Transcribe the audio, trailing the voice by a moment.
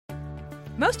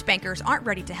Most bankers aren't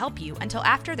ready to help you until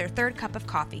after their third cup of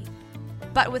coffee.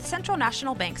 But with Central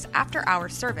National Bank's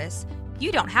after-hours service,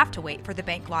 you don't have to wait for the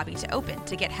bank lobby to open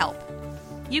to get help.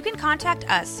 You can contact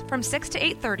us from 6 to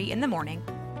 8:30 in the morning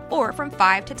or from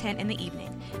 5 to 10 in the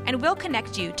evening, and we'll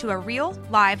connect you to a real,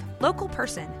 live, local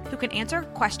person who can answer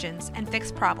questions and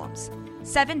fix problems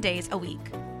 7 days a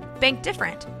week. Bank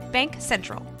different. Bank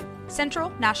Central. Central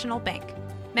National Bank.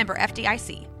 Member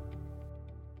FDIC.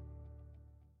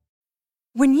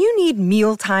 When you need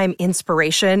mealtime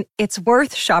inspiration, it's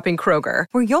worth shopping Kroger,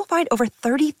 where you'll find over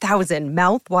 30,000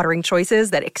 mouth-watering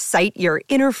choices that excite your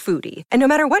inner foodie. And no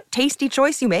matter what tasty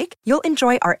choice you make, you'll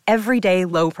enjoy our everyday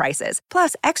low prices,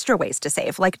 plus extra ways to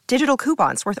save, like digital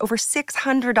coupons worth over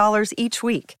 $600 each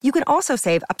week. You can also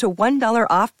save up to $1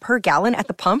 off per gallon at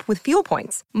the pump with fuel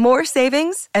points. More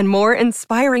savings and more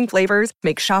inspiring flavors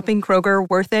make shopping Kroger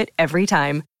worth it every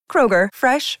time. Kroger,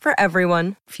 fresh for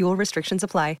everyone. Fuel restrictions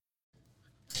apply.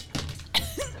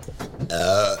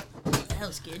 That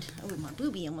was good. Oh, my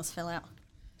boobie almost fell out.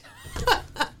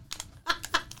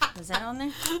 Was that on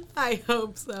there? I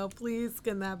hope so. Please,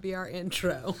 can that be our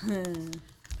intro?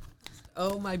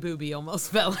 Oh, my boobie almost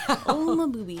fell out. Oh, my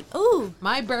boobie. Oh.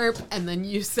 My burp, and then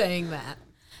you saying that.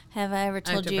 Have I ever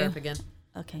told you? I have to burp again.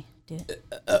 Okay, do it.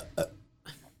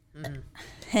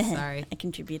 Sorry. I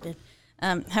contributed.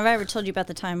 Have I ever told you about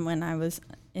the time when I was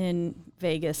in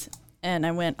Vegas and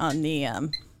I went on the...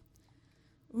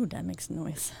 Ooh, that makes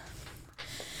noise.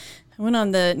 I went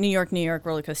on the New York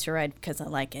roller coaster ride because I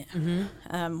like it.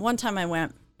 Mm-hmm. One time I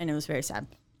went, and it was very sad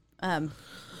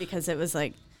because it was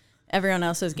like everyone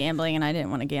else was gambling, and I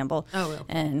didn't want to gamble. Oh, well.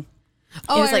 And it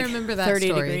I was like remember that 30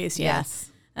 story. degrees. Yes.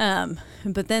 Yeah.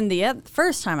 But then the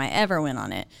first time I ever went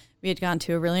on it, we had gone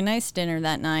to a really nice dinner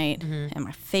that night, Mm-hmm. and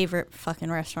my favorite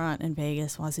fucking restaurant in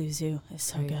Vegas, Wazoo Zoo, is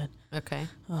so good. Okay.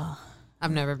 Oh. I've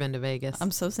never been to Vegas.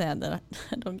 I'm so sad that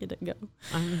I don't get to go.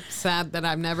 I'm sad that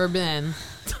I've never been.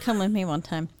 Come with me one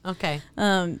time. Okay.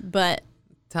 But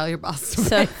tell your boss to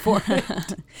pay for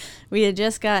it. We had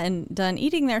just gotten done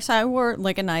eating there, so I wore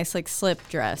like a nice like slip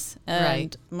dress. And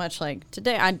right. Much like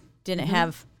today, I didn't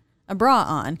have a bra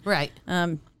on. Right.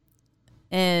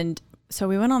 And so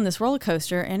we went on this roller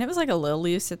coaster, and it was like a little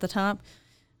loose at the top.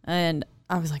 And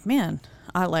I was like, man,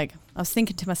 I was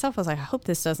thinking to myself, I was like, I hope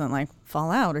this doesn't like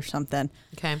fall out or something.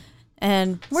 Okay.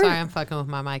 And sorry, I'm fucking with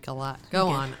my mic a lot. Go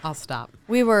on. I'll stop.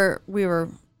 We were,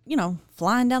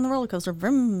 flying down the roller coaster.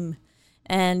 Vroom.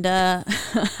 And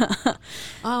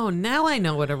oh, now I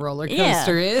know what a roller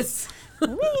coaster is.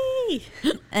 Whee!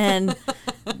 And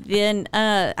then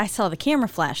I saw the camera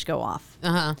flash go off.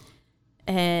 Uh-huh.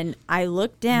 And I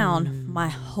looked down, my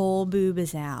whole boob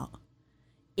is out.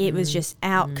 It was just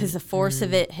out because the force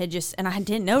of it had just, and I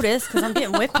didn't notice because I'm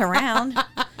getting whipped around,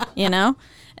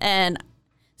 And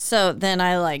so then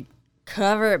I like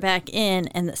cover it back in,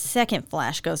 and the second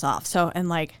flash goes off. So, and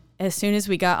like, as soon as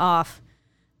we got off,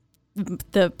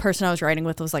 the person I was riding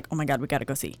with was like, oh my God, we got to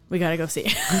go see. We got to go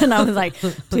see. And I was like,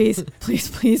 please, please,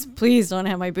 please, please don't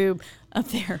have my boob up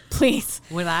there. Please.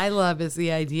 What I love is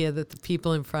the idea that the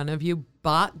people in front of you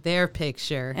bought their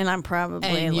picture. And I'm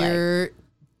probably and like, your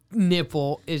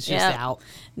nipple is just out.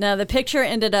 No, the picture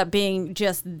ended up being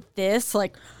just this,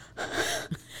 like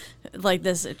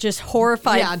this just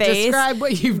horrified face. Describe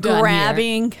what you've done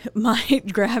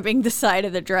grabbing the side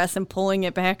of the dress and pulling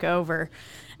it back over.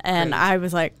 And I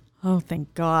was like, oh,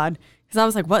 thank God. Because I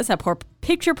was like, what's that poor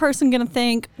picture person going to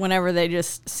think whenever they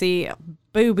just see a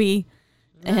boobie?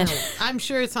 No, and I'm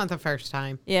sure it's not the first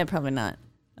time. Yeah, probably not.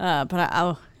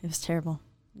 But it was terrible.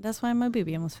 That's why my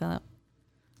boobie almost fell out.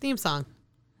 Theme song.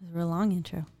 It was a real long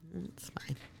intro. It's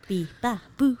fine. Bee, ba,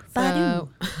 boo, ba,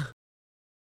 doo.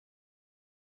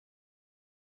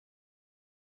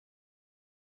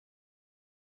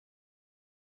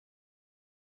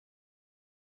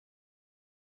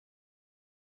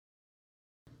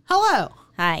 Hello.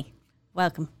 Hi.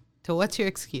 Welcome to What's Your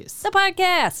Excuse? The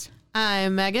podcast.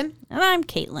 I'm Megan. And I'm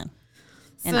Caitlin.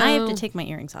 And I have to take my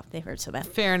earrings off. They hurt so bad.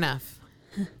 Fair enough.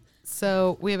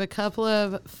 So we have a couple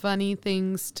of funny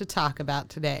things to talk about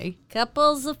today.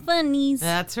 Couples of funnies.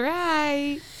 That's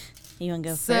right. You want to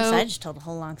go first? I just told a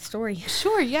whole long story.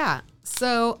 Sure, yeah.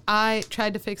 So I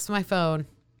tried to fix my phone,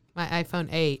 my iPhone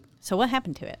 8. So what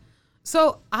happened to it?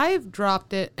 So I've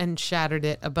dropped it and shattered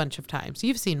it a bunch of times.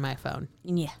 You've seen my phone.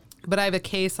 Yeah. But I have a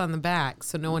case on the back,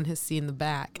 so no one has seen the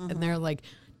back. Mm-hmm. And there are like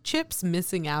chips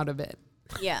missing out of it.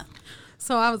 Yeah.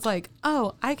 So I was like,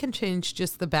 oh, I can change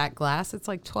just the back glass. It's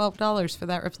like $12 for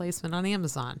that replacement on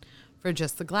Amazon for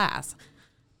just the glass.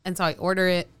 And so I order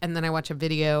it, and then I watch a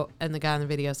video, and the guy in the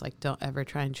video is like, don't ever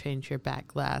try and change your back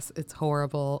glass. It's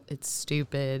horrible. It's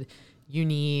stupid. you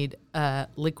need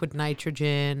liquid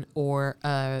nitrogen or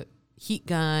a heat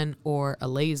gun or a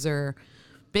laser.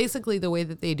 Basically, the way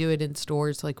that they do it in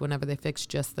stores, like whenever they fix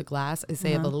just the glass, is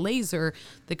they have a laser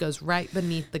that goes right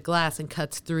beneath the glass and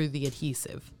cuts through the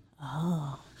adhesive.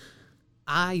 Oh.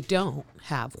 I don't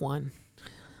have one.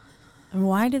 And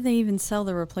why do they even sell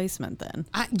the replacement then?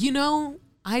 I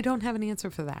don't have an answer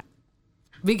for that.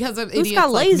 Because of Who's idiots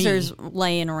got like lasers me.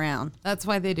 laying around? That's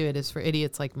why they do it, is for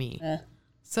idiots like me.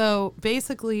 So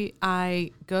basically,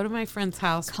 I go to my friend's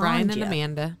house, Brian and Conja.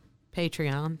 Amanda,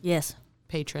 Patreon Yes.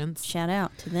 patrons. Shout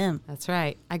out to them. That's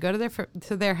right. I go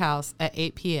to their house at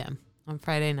 8 p.m. on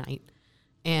Friday night.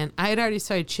 And I had already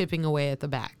started chipping away at the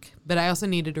back. But I also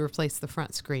needed to replace the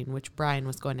front screen, which Brian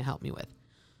was going to help me with.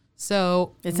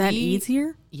 So Is that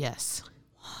easier? Yes.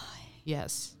 Why?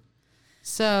 Yes.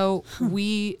 So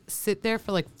we sit there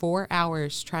for like 4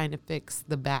 hours trying to fix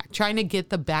the back, trying to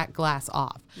get the back glass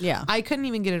off. Yeah. I couldn't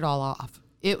even get it all off.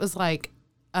 It was like,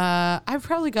 I've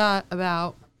probably got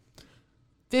about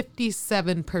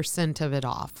 57% of it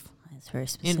off That's very in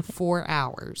specific. 4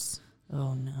 hours.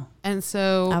 Oh, no. And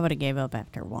so, I would have gave up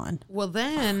after one. well,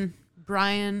 then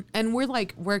Brian, and we're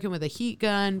like working with a heat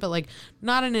gun, but like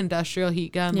not an industrial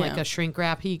heat gun, like Yeah. a shrink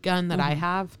wrap heat gun that I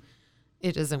have.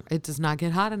 It does not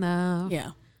get hot enough.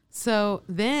 Yeah. So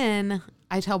then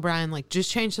I tell Brian, like, just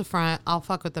change the front. I'll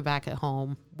fuck with the back at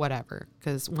home, whatever.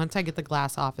 Because once I get the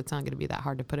glass off, it's not going to be that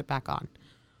hard to put it back on.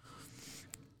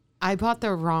 I bought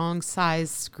the wrong size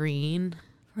screen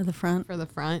For the front? for the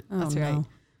front. Oh, That's right. no.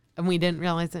 And we didn't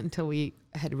realize it until we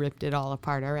had ripped it all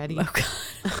apart already. Oh,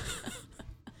 God.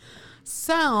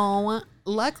 So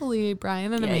luckily,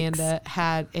 Brian and Yikes. Amanda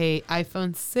had a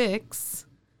iPhone 6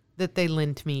 that they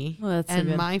lent me. Well, that's so and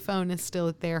good. my phone is still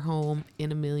at their home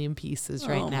in a million pieces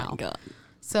right now. Oh, my God.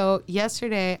 So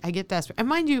yesterday I get desperate. And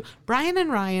mind you, Brian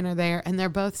and Ryan are there and they're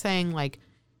both saying like,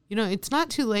 it's not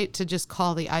too late to just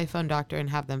call the iPhone doctor and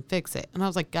have them fix it. And I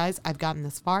was like, guys, I've gotten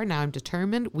this far. Now I'm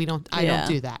determined. I Yeah. don't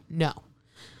do that. No.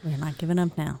 We're not giving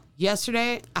up now.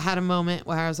 Yesterday I had a moment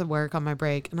where I was at work on my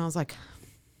break and I was like,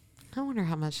 I wonder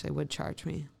how much they would charge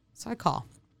me. So I call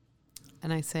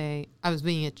and I say, I was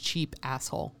being a cheap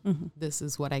asshole. This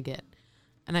is what I get.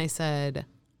 And I said,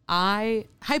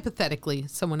 hypothetically,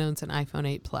 someone owns an iPhone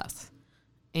 8 Plus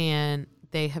and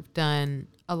they have done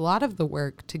a lot of the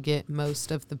work to get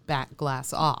most of the back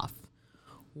glass off.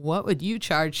 What would you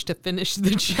charge to finish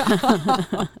the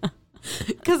job?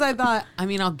 Because I thought,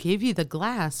 I'll give you the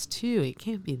glass too. It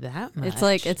can't be that much.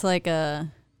 It's like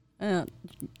a,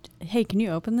 hey, can you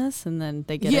open this? And then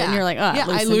they get it, and you're like, oh, yeah,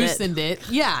 I loosened loosened it.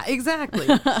 Yeah, exactly.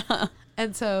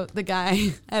 And so the guy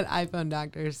at iPhone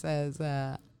Doctor says,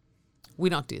 we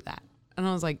don't do that. And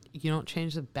I was like, you don't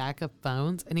change the back of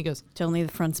phones? And he goes, It's only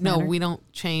the fronts no, matter. we don't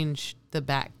change the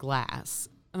back glass.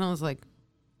 And I was like,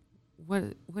 what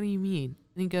do you mean?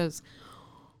 And he goes,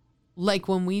 like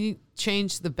when we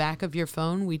change the back of your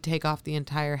phone, we take off the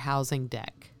entire housing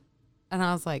deck. And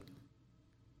I was like,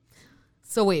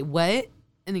 so wait, what?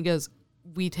 And he goes,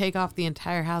 we take off the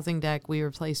entire housing deck. We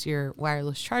replace your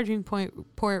wireless charging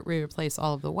port. We replace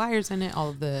all of the wires in it, all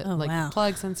of the wow.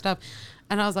 plugs and stuff.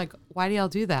 And I was like, why do y'all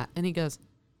do that? And he goes,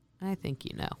 I think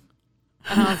you know.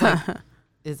 And I was like,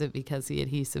 is it because the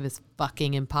adhesive is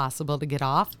fucking impossible to get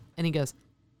off? And he goes,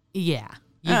 yeah,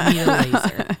 you need a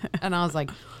laser. And I was like,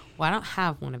 well, I don't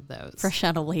have one of those. Fresh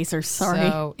out of lasers, sorry.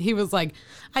 So he was like,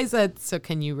 I said, so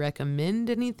can you recommend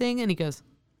anything? And he goes,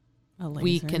 A laser.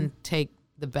 we can take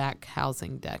the back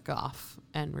housing deck off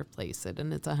and replace it.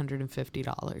 And it's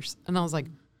 $150. And I was like,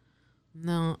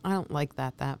 no, I don't like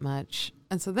that much.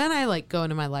 And so then I go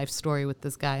into my life story with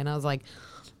this guy. And I was like,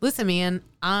 listen, man,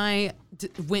 I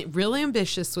went really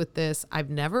ambitious with this. I've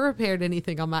never repaired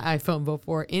anything on my iPhone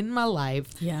before in my life.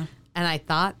 Yeah. And I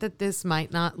thought that this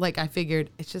might not, I figured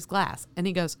it's just glass. And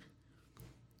he goes,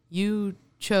 you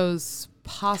chose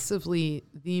possibly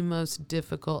the most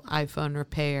difficult iPhone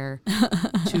repair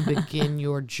to begin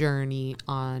your journey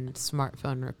on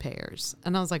smartphone repairs.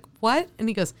 And I was like, what? And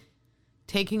he goes,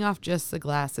 taking off just the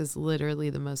glass is literally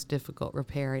the most difficult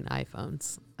repair in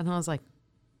iPhones. And I was like,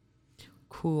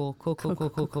 cool.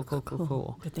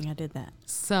 Good thing I did that.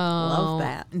 So Love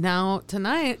that. Now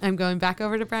tonight I'm going back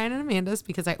over to Brian and Amanda's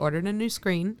because I ordered a new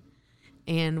screen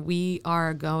and we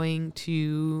are going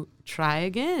to try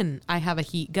again. I have a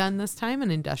heat gun this time,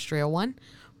 an industrial one.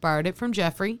 Borrowed it from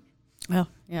Jeffrey. Oh,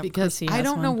 yeah. of Because course he I has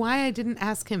don't know one. why I didn't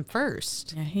ask him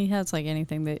first. Yeah, he has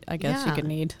anything that I guess you Yeah. could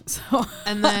need. So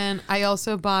And then I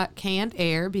also bought canned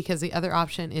air because the other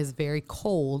option is very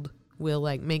cold. Will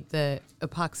make the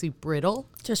epoxy brittle.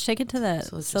 just take it to that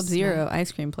So it's just Sub-Zero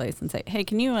ice cream place and say, hey,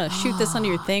 can you shoot this under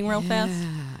your thing real fast?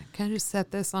 can I just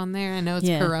set this on there? I know it's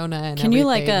Yeah. Corona and Can you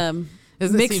like everything.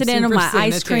 Doesn't mix seem it into super my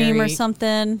ice cream or sanitary.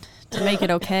 something to make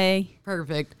it okay?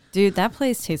 Perfect. Dude, that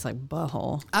place tastes like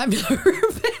butthole. I've never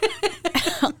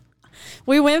been.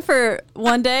 We went for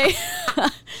one day.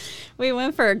 We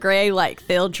went for a gray like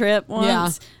field trip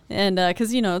once. And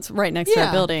because, you know, it's right next to Yeah,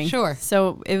 our building. sure.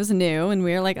 So it was new and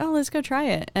we were like, oh, let's go try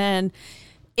it. And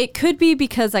it could be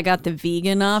because I got the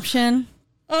vegan option.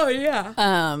 Oh, yeah.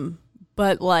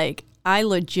 But like I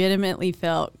legitimately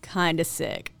felt kind of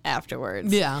sick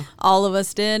afterwards. Yeah. All of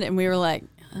us did. And we were like,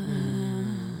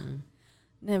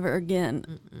 never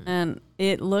again. And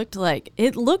it looked like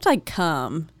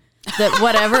cum. That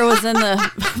whatever was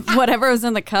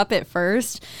in the cup at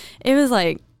first, it was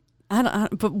like,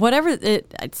 but whatever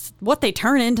it's what they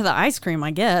turn into the ice cream, I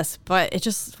guess. But it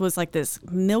just was like this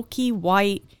milky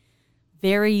white,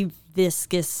 very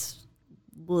viscous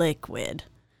liquid,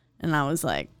 and I was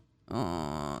like,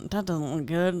 oh, that doesn't look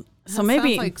good. So That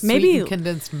sounds like sweetened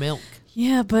condensed milk.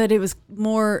 Yeah, but it was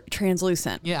more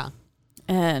translucent. Yeah.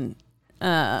 And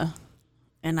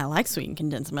I like sweetened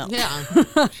condensed milk.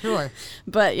 Yeah. Sure.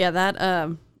 But yeah,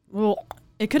 that well,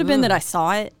 it could have been that I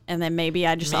saw it and then maybe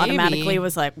I just automatically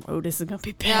was like, "Oh, this is gonna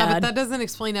be bad." Yeah, but that doesn't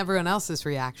explain everyone else's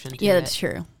reaction to yeah, it. that's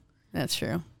true. That's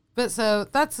true. But so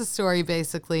that's the story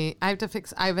basically. I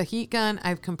have a heat gun. I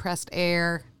have compressed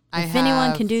air. If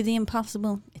anyone can do the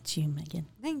impossible, it's you, Megan.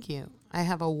 Thank you. I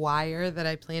have a wire that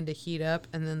I plan to heat up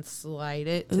and then slide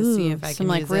it to see if I some, can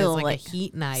like, use real, it as like, a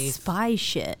heat knife. Spy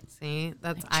shit. See,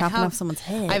 that's chopping off someone's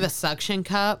head. I have a suction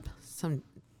cup. Some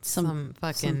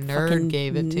fucking nerd fucking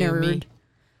gave it to me.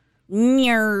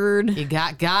 Nerd. You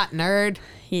got nerd.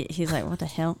 He's like, what the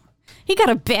hell? He got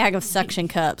a bag of suction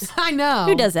cups. I know.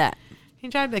 Who does that? He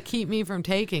tried to keep me from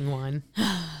taking one.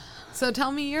 So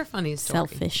tell me your funny story.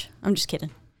 Selfish. I'm just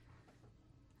kidding.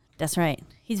 That's right.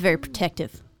 He's very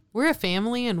protective. We're a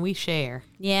family and we share.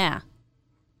 Yeah.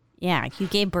 Yeah, you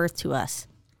gave birth to us.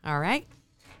 All right.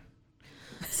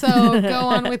 So go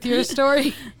on with your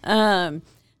story.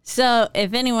 So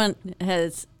if anyone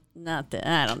has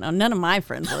I don't know, none of my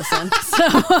friends listen. So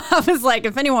I was like,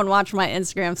 if anyone watched my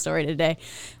Instagram story today,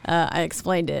 I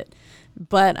explained it.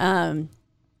 But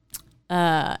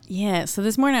yeah, so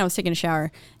this morning I was taking a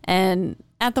shower and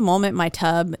at the moment my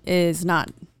tub is not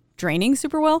draining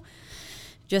super well.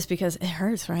 Just because it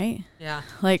hurts, right? Yeah.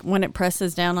 Like when it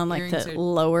presses down on like Earrings the are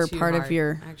lower too part hard. of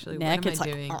your Actually, neck, what am it's I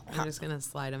like, doing? I'm just going to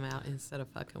slide them out instead of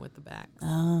fucking with the back.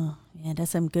 oh, yeah,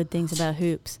 that's some good things about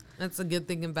hoops. That's a good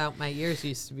thing about my ears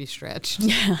used to be stretched.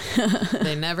 Yeah.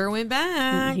 They never went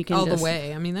back You can all just- the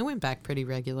way. I mean, they went back pretty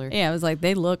regular. Yeah, I was like,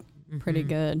 they look pretty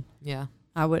good. Yeah.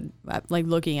 I would, like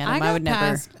looking at them, I got would never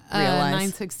past,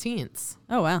 realize. 9/16.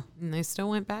 Oh, wow. And they still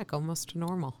went back almost to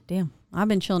normal. Damn. I've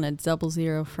been chilling at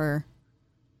 00 for,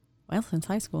 well, since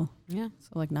high school. Yeah.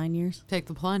 So like 9 years. Take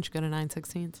the plunge, go to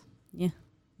 9/16. Yeah.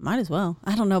 Might as well.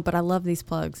 I don't know, but I love these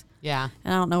plugs. Yeah.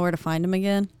 And I don't know where to find them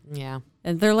again. Yeah.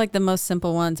 And they're like the most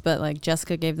simple ones, but like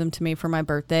Jessica gave them to me for my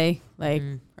birthday, like,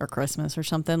 or Christmas or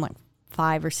something, like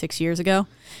 5 or 6 years ago.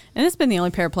 And it's been the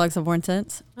only pair of plugs I've worn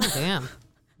since. Oh, damn.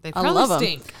 They I probably love 'em.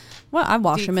 stink. Well, I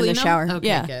wash Do you them in the clean 'em? shower. Okay,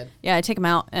 yeah. good. Yeah, I take them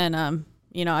out and,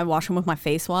 you know, I wash them with my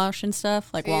face wash and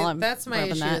stuff, like See, while I'm that's my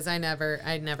rubbing issue that. is I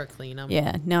never clean them.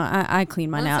 Yeah, no, I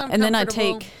clean mine Once out. I'm And then I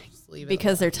comfortable, take, just leave it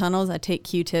because they're alone. tunnels, I take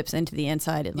Q-tips into the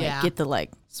inside and like Yeah. get the like,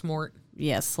 Smart.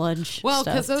 sludge Well,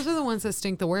 stuff. because those are the ones that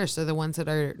stink the worst. They're the ones that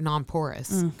are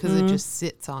non-porous because it just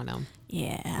sits on them.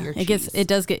 Yeah, your it gets, cheese. it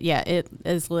does get, yeah, it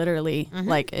is literally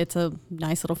like, it's a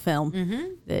nice little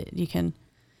film that you can,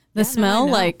 the Yeah, no, I smell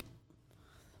know. like,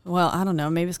 well, I don't know,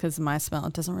 maybe it's because of my smell.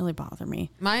 It doesn't really bother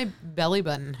me. My belly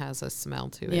button has a smell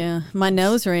to it. Yeah, my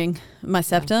nose ring, my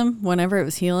septum, whenever it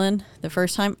was healing the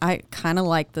first time, I kind of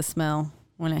like the smell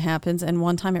when it happens. And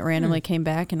one time it randomly came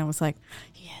back and I was like,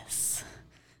 yes,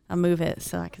 I'll move it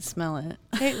so I can smell it.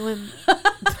 Caitlin,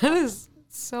 that is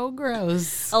so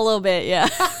gross. A little bit, yeah.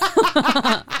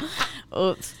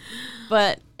 Oops.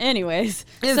 But anyways,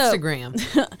 Instagram.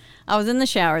 So I was in the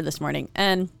shower this morning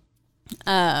and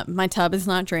my tub is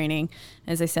not draining,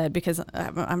 as I said, because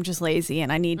I'm just lazy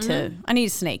and I need to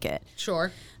snake it.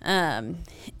 Sure.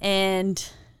 And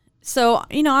so,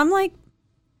 you know, I'm like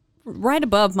right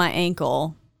above my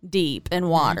ankle deep in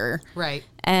water. Right.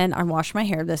 And I washed my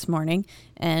hair this morning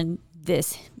and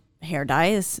this hair dye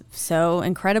is so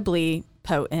incredibly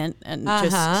potent and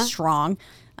just strong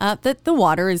that the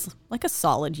water is like a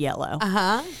solid yellow.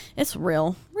 It's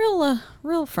real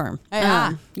firm.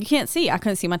 Yeah. You can't see. I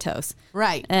couldn't see my toes.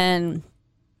 Right. And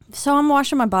so I'm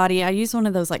washing my body. I use one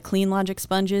of those like Clean Logic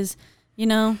sponges, you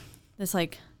know, it's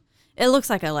like, It looks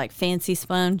like a fancy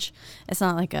sponge. It's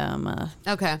not like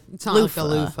Okay. It's not loofah.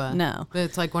 like a loofah. No.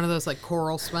 It's like one of those like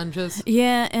coral sponges.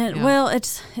 Yeah, and well,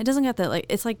 it doesn't got that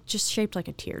it's like just shaped like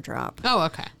a teardrop. Oh,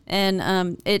 okay.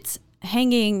 And it's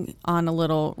hanging on a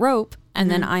little rope, and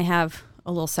then I have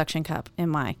a little suction cup in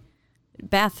my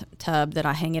bathtub that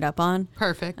I hang it up on.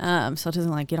 Perfect. So it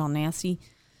doesn't get all nasty,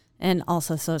 and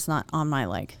also so it's not on my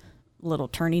little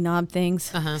turny knob things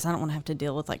because I don't want to have to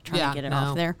deal with trying to get it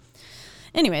off there.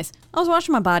 Anyways, I was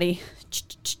washing my body,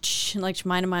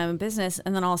 minding my own business,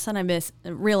 and then all of a sudden I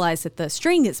realized that the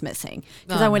string is missing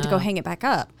because I went to go hang it back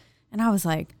up, and I was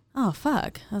like, oh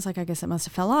fuck! I was like, I guess it must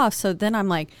have fell off. So then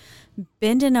I'm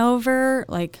bending over,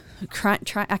 try.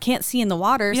 I can't see in the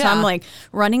water, so I'm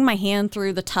running my hand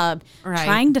through the tub,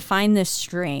 trying to find this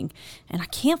string, and I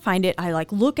can't find it. I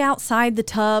look outside the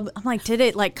tub. I'm like, did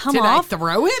it come off? Did I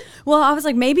throw it? Well, I was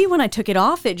like, maybe when I took it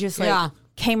off, it just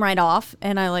came right off,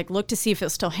 and I looked to see if it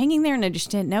was still hanging there, and I just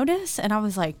didn't notice, and I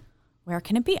was like, where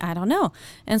can it be? I don't know.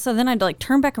 And so then I'd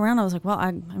turn back around. I was like, well,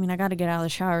 I got to get out of the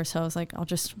shower, so I was like, I'll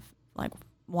just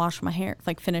wash my hair,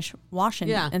 finish washing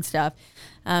and stuff,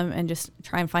 and just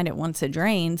try and find it once it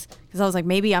drains, because I was like,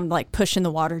 maybe I'm pushing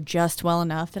the water just well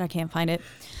enough that I can't find it.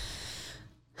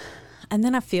 And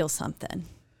then I feel something.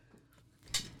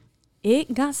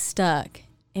 It got stuck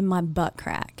in my butt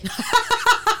crack.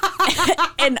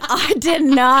 And I did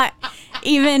not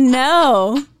even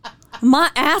know. My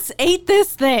ass ate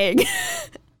this thing.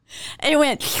 It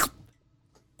went,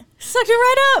 sucked it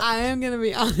right up. I am going to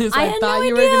be honest. I I had thought no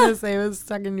you were idea. going to say it was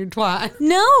stuck in your twat.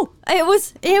 No, it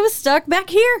was stuck back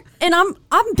here, and I'm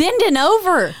bending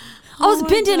over. I was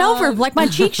bending over my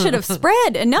cheek should have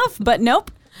spread enough, but nope.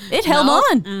 It held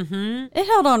on. Mm-hmm. It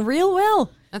held on real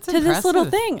well to this little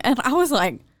thing, and I was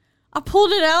like, I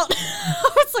pulled it out.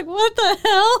 I was like, what the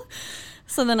hell?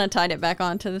 So then I tied it back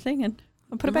onto the thing and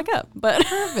I put it back up. But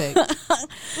perfect.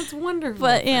 That's wonderful.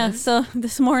 But yeah, so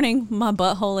this morning my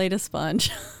butthole ate a sponge.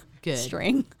 Good.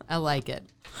 String. I like it.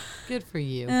 Good for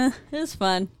you. It was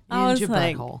fun. I And was your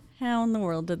like, butthole. how in the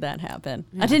world did that happen?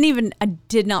 I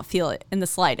did not feel it in the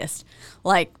slightest.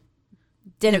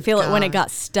 Didn't feel it when it got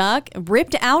stuck,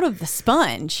 ripped out of the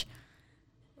sponge.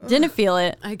 Didn't feel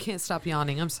it. I can't stop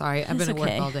yawning. I'm sorry. I've It's been at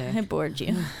okay. work all day. I bored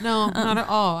you. No, not at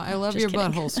all. I love your kidding.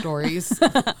 butthole stories.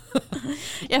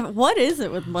 Yeah, what is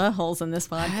it with buttholes in this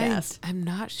podcast? I'm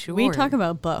not sure. We talk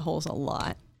about buttholes a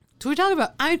lot. Do we talk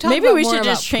about? I talk Maybe about we more should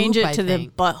about just change poop, it I to the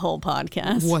think. butthole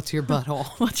podcast. What's your butthole?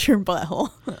 What's your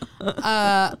butthole?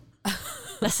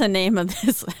 That's the name of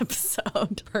this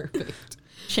episode. Perfect.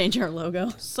 Change our logo.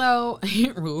 So,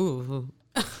 ooh.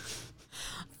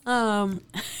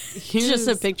 It's just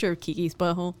a picture of Kiki's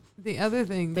butthole. The other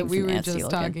thing that Thing's we were nasty just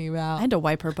looking. talking I about, had to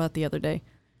wipe her butt the other day.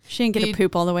 She didn't get Dude. to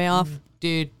poop all the way off.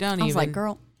 dude. Don't I even. was like,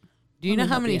 girl. do you let know me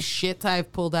how help many you. shits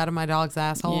I've pulled out of my dog's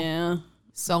asshole? Yeah.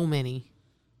 So many,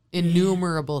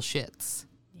 innumerable shits.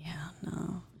 Yeah,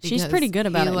 no. She's Because pretty good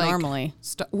about he, it normally.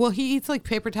 Well, he eats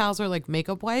paper towels or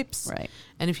makeup wipes. Right.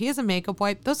 And if he has a makeup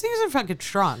wipe, those things are fucking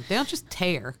strong. They don't just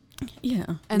tear. Yeah.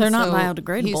 And They're not so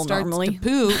biodegradable he starts normally. to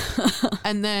poop,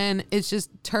 and then it's just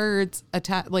turds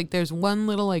attached. There's one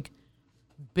little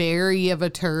berry of a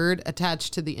turd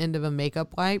attached to the end of a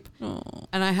makeup wipe,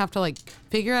 and I have to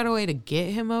figure out a way to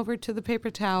get him over to the paper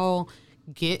towel,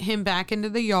 get him back into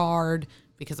the yard,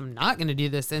 because I'm not going to do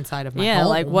this inside of my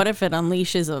home. What if it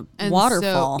unleashes a And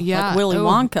waterfall so, like Willy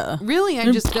Wonka? Really,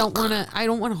 I just don't want to. I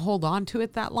don't want to hold on to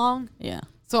it that long. Yeah.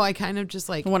 So I kind of just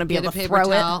wanna be get able a to paper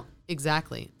throw it? towel.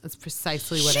 Exactly. That's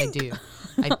precisely what I do.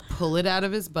 I pull it out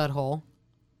of his butthole.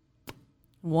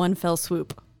 One fell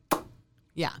swoop.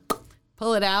 Yeah.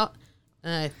 Pull it out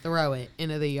and I throw it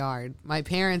into the yard. My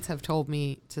parents have told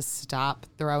me to stop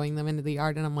throwing them into the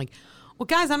yard, and I'm like, well,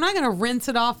 guys, I'm not going to rinse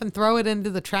it off and throw it into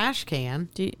the trash can.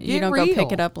 You Get don't go pick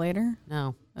real. it up later?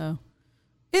 No. Oh.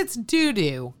 It's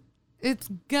doo-doo. It's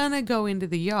going to go into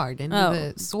the yard, into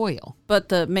the soil. But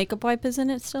the makeup wipe is in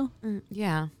it still?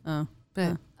 Yeah. Oh.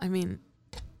 But, I mean,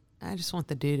 I just want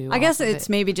the doo-doo I guess off of it's it.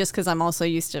 maybe just because I'm also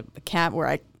used to a cat where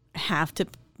I have to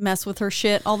mess with her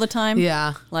shit all the time.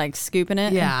 Yeah. Scooping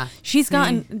it. Yeah. And she's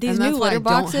gotten these and new that's why litter I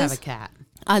boxes. don't have a cat.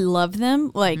 I love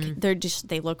them.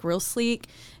 They look real sleek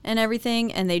and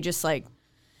everything. And they just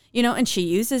and she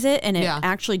uses it, and it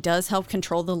actually does help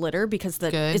control the litter because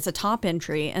it's a top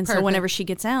entry. And so whenever she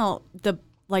gets out, the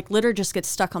litter just gets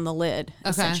stuck on the lid,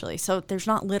 essentially. So there's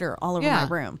not litter all over my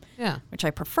room, which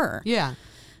I prefer. Yeah.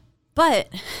 But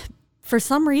for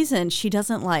some reason, she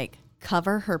doesn't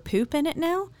cover her poop in it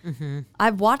now. Mm-hmm.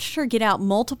 I've watched her get out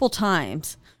multiple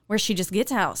times where she just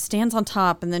gets out, stands on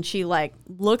top, and then she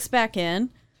looks back in,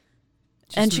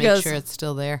 and she make goes, sure it's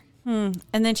still there. And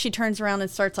then she turns around and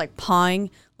starts like pawing,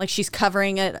 like she's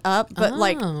covering it up, but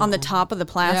like on the top of the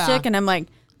plastic. Yeah. And I'm like,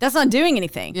 that's not doing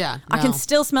anything. Yeah, I can no.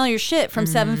 still smell your shit from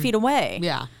 7 feet away.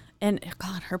 Yeah. And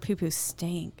God, her poo-poo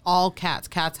stink. All cats.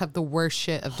 Cats have the worst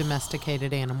shit of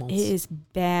domesticated animals. It is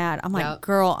bad. I'm like, Yep.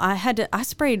 girl, I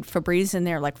sprayed Febreze in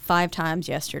there like 5 times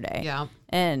yesterday. Yeah.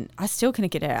 And I still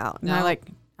couldn't get it out. And No,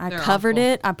 I they're covered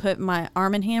awful. it. I put my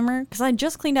Arm & Hammer because I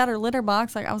just cleaned out her litter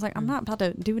box. Like I was like, I'm not about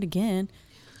to do it again.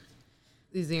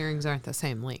 These earrings aren't the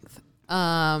same length.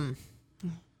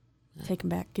 Take them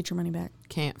back. Get your money back.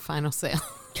 Can't. Final sale.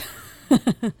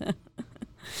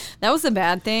 That was the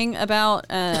bad thing about,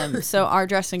 so our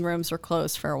dressing rooms were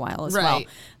closed for a while as well. Right.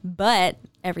 But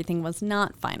everything was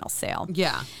not final sale.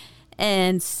 Yeah.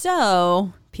 And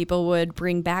so people would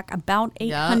bring back about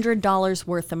 $800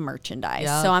 worth of merchandise.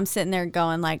 Yep. So I'm sitting there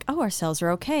going like, oh, our sales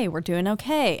are okay. We're doing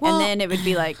okay. Well, and then it would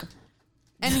be like,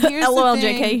 And here's LOL, the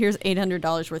thing. JK, here's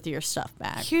 $800 worth of your stuff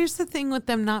back. Here's the thing with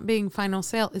them not being final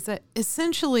sale is that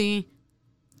essentially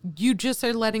you just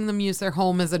are letting them use their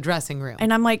home as a dressing room.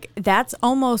 And I'm like, that's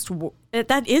almost,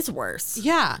 that is worse.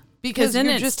 Yeah. Because then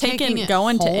you're it's just taking taking it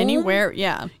going to home. anywhere.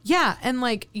 Yeah. Yeah. And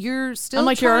like you're still I'm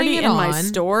like, you're already trying in it my on.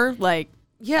 store. Like,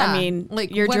 Yeah. I mean,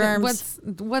 like your germs.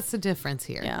 germs. What's the difference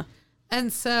here? Yeah.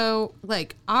 And so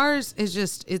like ours is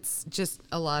it's just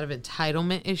a lot of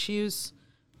entitlement issues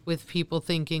with people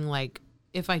thinking like,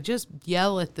 if I just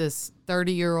yell at this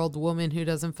 30-year-old woman who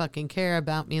doesn't fucking care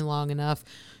about me long enough,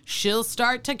 she'll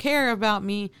start to care about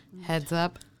me. Heads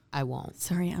up, I won't.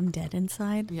 Sorry, I'm dead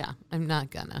inside. Yeah, I'm not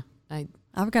gonna.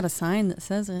 I've got a sign that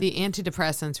says it. The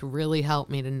antidepressants really help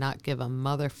me to not give a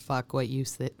motherfuck what you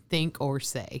think or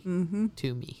say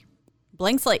to me.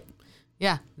 Blank slate.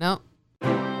 Yeah, no.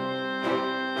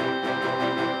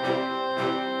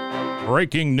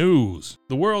 Breaking news.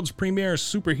 The world's premier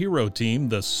superhero team,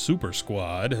 the Super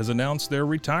Squad, has announced their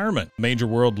retirement. Major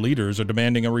world leaders are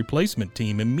demanding a replacement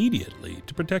team immediately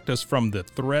to protect us from the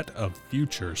threat of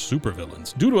future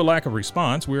supervillains. Due to a lack of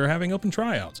response, we are having open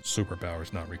tryouts.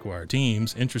 Superpowers not required.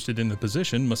 Teams interested in the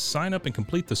position must sign up and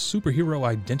complete the superhero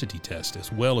identity test as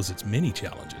well as its many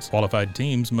challenges. Qualified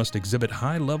teams must exhibit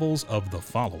high levels of the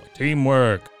following: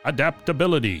 teamwork,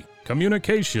 adaptability,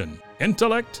 communication,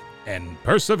 intellect, and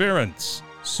perseverance.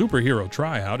 Superhero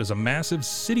Tryout is a massive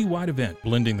citywide event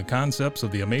blending the concepts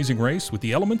of the Amazing Race with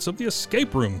the elements of the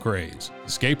escape room craze.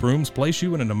 Escape rooms place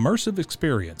you in an immersive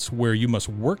experience where you must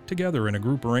work together in a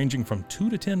group ranging from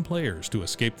 2 to 10 players to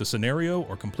escape the scenario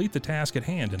or complete the task at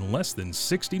hand in less than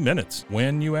 60 minutes.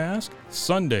 When, you ask?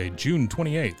 Sunday, June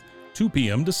 28th. 2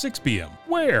 p.m. to 6 p.m.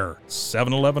 Where?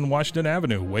 711 Washington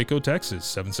Avenue, Waco, Texas,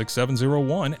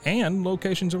 76701, and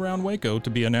locations around Waco to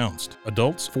be announced.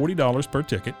 Adults, $40 per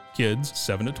ticket. Kids,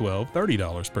 7 to 12,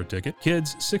 $30 per ticket.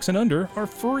 Kids 6 and under are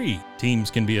free.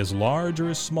 Teams can be as large or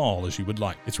as small as you would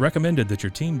like. It's recommended that your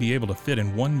team be able to fit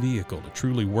in one vehicle to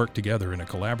truly work together in a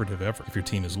collaborative effort. If your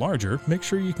team is larger, make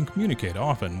sure you can communicate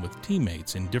often with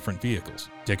teammates in different vehicles.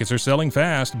 Tickets are selling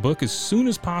fast. Book as soon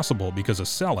as possible because a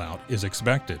sellout is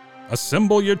expected.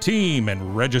 Assemble your team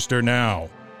and register now.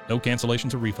 No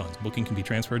cancellations or refunds. Booking can be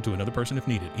transferred to another person if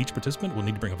needed. Each participant will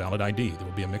need to bring a valid ID. There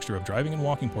will be a mixture of driving and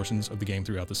walking portions of the game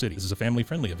throughout the city. This is a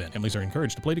family-friendly event. Families are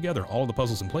encouraged to play together. All of the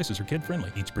puzzles and places are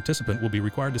kid-friendly. Each participant will be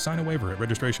required to sign a waiver at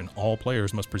registration. All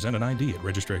players must present an ID at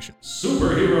registration.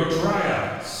 Superhero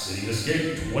Tryout City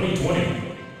Escape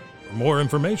 2020. For more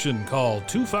information, call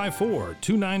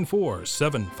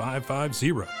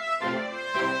 254-294-7550.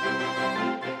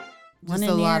 One Just in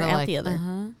a the lot ear, of out like, the other.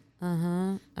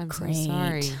 I'm Great. so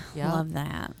sorry. Yeah. Love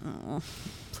that. Oh,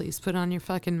 Please put on your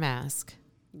fucking mask.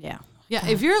 yeah. Yeah,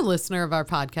 if you're a listener of our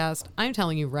podcast, I'm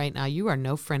telling you right now, you are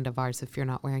no friend of ours if you're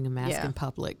not wearing a mask Yeah. in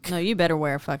public. No, you better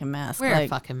wear a fucking mask. Wear Like, a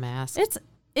fucking mask.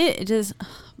 It is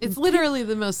It's literally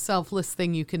the most selfless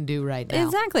thing you can do right now.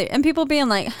 exactly. And people being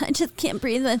like, I just can't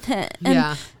breathe with it. And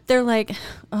Yeah. they're like,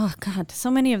 oh God,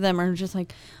 so many of them are just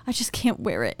like, I just can't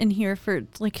wear it in here for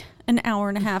like an hour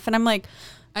and a half. And I'm like,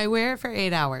 I wear it for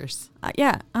 8 hours.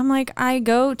 yeah. I'm like, I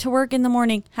go to work in the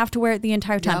morning, have to wear it the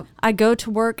entire time. Yep. I go to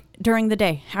work during the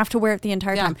day, have to wear it the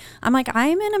entire Yeah. time. I'm like,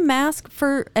 I'm in a mask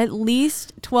for at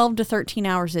least 12 to 13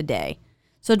 hours a day.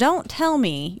 So don't tell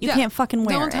me you Yeah. can't fucking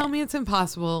wear it. Don't tell me it's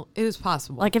impossible. It is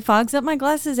possible. Like it fogs up my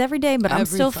glasses every day, but I'm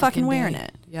Every still fucking fucking wearing day.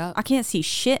 it. Yep. I can't see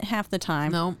shit half the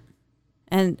time. No.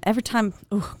 And every time,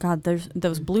 oh God, there's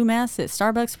those blue masks that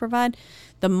Starbucks provide.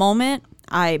 The moment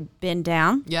I bend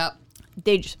down, Yep.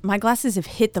 my glasses have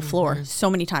hit the floor so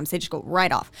many times. They just go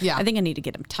right off. Yeah. I think I need to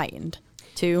get them tightened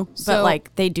too. So, but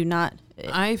like they do not.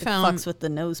 I found- it fucks with the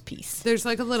nose piece. There's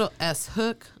like a little S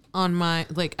hook on my,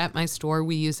 like at my store,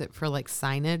 we use it for like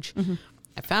signage.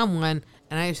 I found one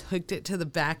and I just hooked it to the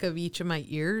back of each of my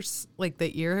ears, like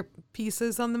the ear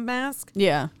pieces on the mask.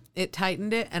 Yeah. It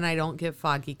tightened it, and I don't get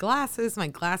foggy glasses. My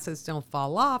glasses don't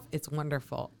fall off. It's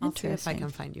wonderful. I'll see if I can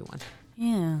find you one.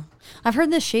 Yeah. I've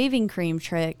heard the shaving cream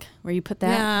trick where you put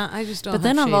that. Yeah, I just don't. But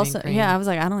then have I've also, cream. I was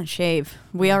like, I don't shave.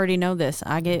 We already know this.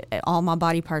 I get all my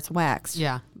body parts waxed.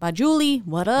 Yeah. By Julie.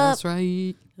 What up? That's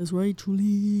right. That's right,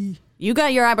 Julie. You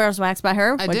got your eyebrows waxed by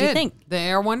her. I What did. do you think?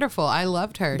 They are wonderful. I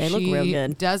loved her. They look real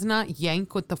good. She does not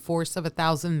yank with the force of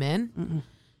 1,000 men. Mm-mm.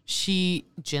 She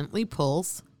gently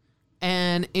pulls.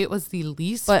 And it was the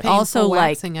least but painful also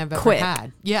waxing like I've ever quick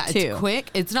had. Yeah, it's too.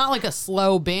 quick. It's not like a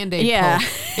slow Band-Aid Yeah. pull.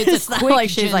 It's a not quick, like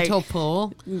she's gentle like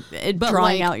pull. Drawing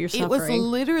like, out your it was suffering.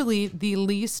 literally the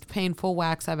least painful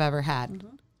wax I've ever had. Mm-hmm.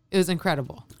 It was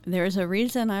incredible. There's a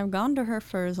reason I've gone to her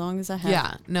for as long as I have.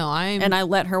 Yeah. No, And I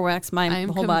let her wax my I'm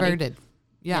whole converted. body.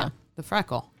 Yeah, the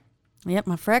freckle. Yep,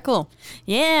 my freckle.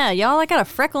 Yeah, y'all, I got a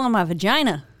freckle on my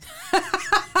vagina.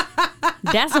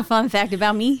 That's a fun fact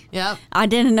about me. Yep. I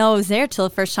didn't know it was there till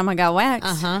the first time I got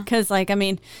waxed. Because, like, I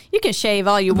mean, you can shave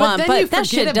all you want, then but you that forget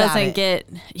shit about doesn't it. get...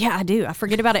 Yeah, I do. I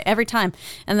forget about it every time.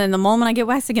 And then the moment I get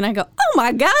waxed again, I go, oh,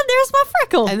 my God, there's my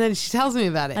freckle. And then she tells me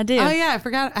about it. I do. Oh, yeah, I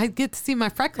forgot. I get to see my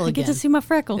freckle I again. get to see my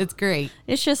freckle. It's great.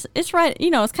 It's just, it's right,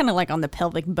 it's kind of like on the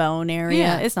pelvic bone area.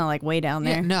 Yeah. It's not like way down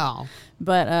there. Yeah, no.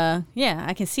 But, yeah,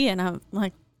 I can see it, and I'm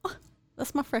like, oh,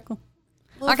 that's my freckle.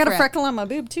 I got a freckle on my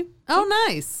boob, too. Oh,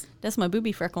 nice. That's my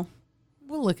boobie freckle.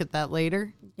 We'll look at that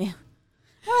later. Yeah.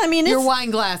 Well, I mean, Your it's wine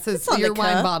glasses, it's on your the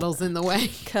wine cup. bottle's in the way.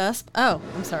 cusp. Oh,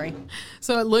 I'm sorry.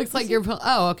 So it looks like you're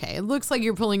okay. It looks like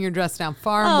you're pulling your dress down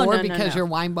far Oh, more no, no, because no. your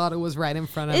wine bottle was right in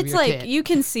front of It's your like tit. you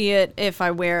can see it if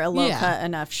I wear a low Yeah. cut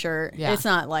enough shirt. Yeah. It's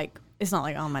not like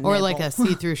on my or like nipple. a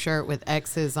see-through shirt with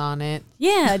X's on it.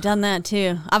 Yeah, I've done that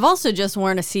too. I've also just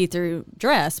worn a see-through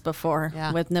dress before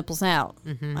Yeah. with nipples out.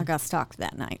 I got stalked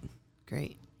that night.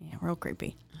 Great. Yeah, real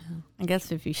creepy. I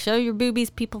guess if you show your boobies,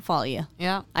 people follow you.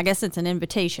 Yeah. I guess it's an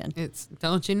invitation. It's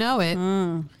don't you know it?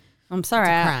 I'm sorry.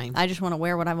 It's a crime. I just want to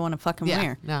wear what I want to fucking Yeah.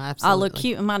 wear. No, I absolutely. look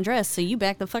cute in my dress, so you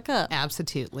back the fuck up.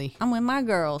 Absolutely. I'm with my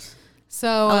girls. So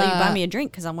I'll let you buy me a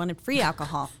drink because I wanted free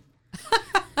alcohol.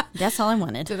 That's all I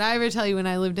wanted. did I ever tell you when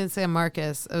I lived in San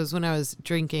Marcos? It was when I was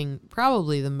drinking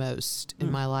probably the most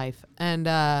in my life. And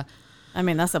I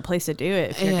mean, that's a place to do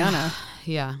it if you're gonna.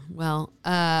 Yeah. Well,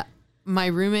 my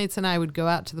roommates and I would go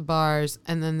out to the bars,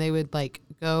 and then they would like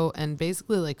go and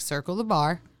basically like circle the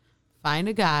bar, find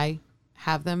a guy,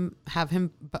 have him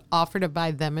offer to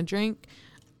buy them a drink,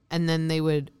 and then they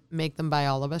would make them buy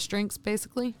all of us drinks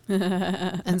basically.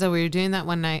 And so we were doing that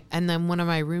one night, and then one of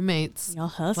my roommates Y'all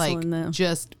hustling them.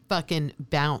 just fucking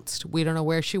bounced. We don't know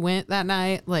where she went that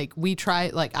night. Like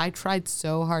I tried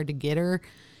so hard to get her.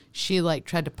 She like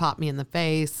tried to pop me in the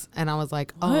face, and I was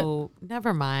like, "Oh,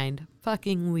 never mind.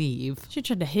 Fucking leave." She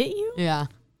tried to hit you? Yeah.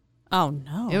 Oh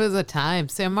no. It was a time.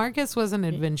 San Marcos was an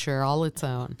adventure all its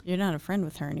own. You're not a friend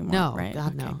with her anymore, No, right?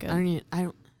 God, Okay, no. good. I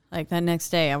don't. Like that next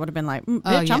day, I would have been like, bitch,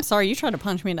 Oh, yeah. I'm sorry, you tried to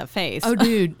punch me in the face. Oh,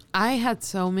 dude, I had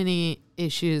so many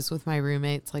issues with my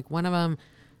roommates. Like one of them,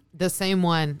 the same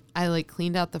one, I like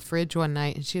cleaned out the fridge one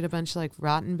night, and she had a bunch of like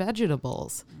rotten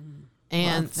vegetables.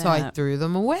 And Love so I that. threw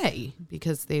them away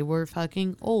because they were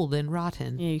fucking old and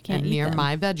rotten. Yeah, you can't and eat near them.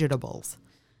 my vegetables.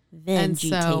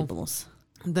 Veggie tables.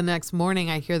 The next morning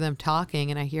I hear them talking,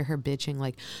 and I hear her bitching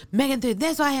like, Megan threw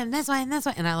this way and this way and this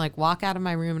way. And I like walk out of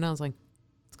my room, and I was like,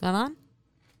 what's going on?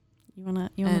 You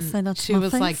wanna And say that to she my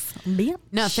was like, face? Bitch.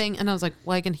 Nothing. And I was like,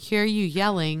 well, I can hear you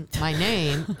yelling my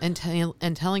name and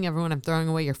telling everyone I'm throwing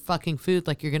away your fucking food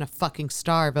like you're going to fucking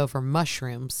starve over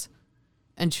mushrooms.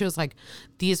 And she was like,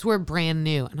 these were brand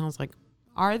new. And I was like,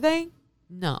 are they?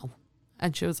 No.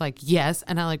 And she was like, yes.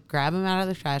 And I like grab them out of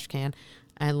the trash can.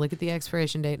 And I look at the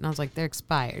expiration date, and I was like, they're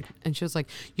expired. And she was like,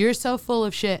 you're so full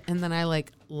of shit. And then I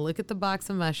like look at the box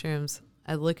of mushrooms.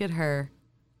 I look at her.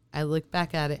 I look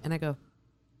back at it, and I go,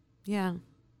 yeah,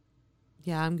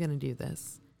 I'm going to do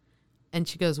this. And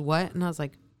she goes, what? And I was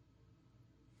like,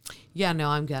 yeah, no,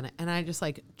 I'm going to. And I just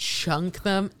like chunk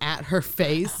them at her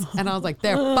face. And I was like,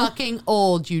 they're fucking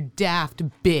old, you daft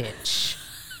bitch.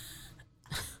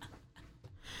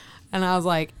 And I was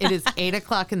like, it is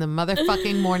 8:00 in the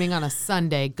motherfucking morning on a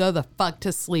Sunday. Go the fuck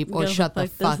to sleep or shut the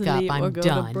fuck up. I'm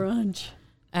done. Brunch.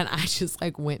 And I just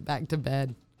like went back to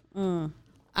bed.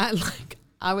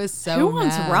 I was so Who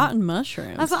wants mad. rotten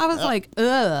mushrooms? I was like,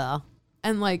 ugh.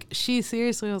 And like, she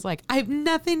seriously was like, I have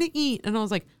nothing to eat. And I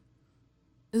was like,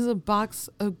 this is a box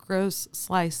of gross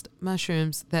sliced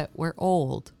mushrooms that were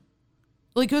old.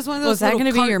 Like, it was one of those Was that going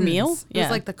to be your meal? It Yeah.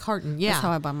 was like the carton. Yeah. That's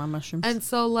how I buy my mushrooms. And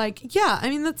so like, yeah, I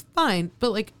mean, that's fine.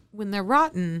 But like when they're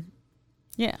rotten,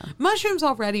 Yeah. Mushrooms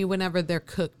already, whenever they're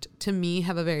cooked, to me,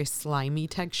 have a very slimy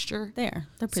texture. They're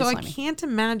pretty So slimy. I can't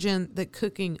imagine that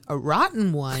cooking a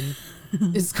rotten one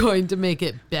is going to make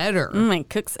it better. It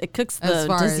cooks As the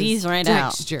far as disease right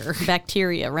texture. out.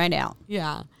 Bacteria right out.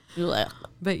 Yeah. Ugh.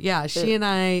 But yeah, she and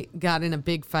I got in a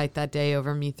big fight that day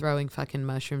over me throwing fucking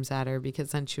mushrooms at her,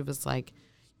 because then she was like,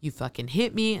 you fucking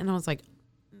hit me. And I was like,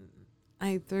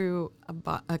 I threw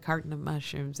a carton of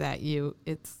mushrooms at you.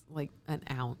 It's like an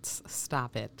ounce.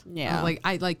 Stop it. Yeah.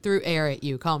 I threw air at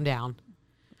you. Calm down.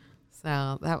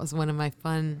 So that was one of my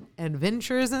fun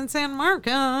adventures in San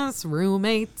Marcos.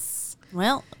 Roommates.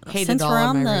 Well, Hated since all we're of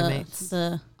on my roommates.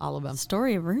 the All of them.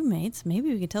 story of roommates, maybe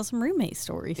we could tell some roommate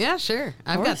stories. Yeah, sure.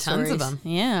 I've Horror got tons of stories. them.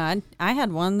 Yeah, I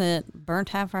had one that burnt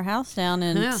half our house down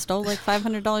and Yeah. stole like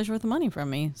 $500 worth of money from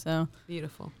me. So,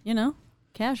 Beautiful.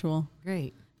 casual.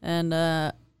 Great. And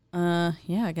yeah,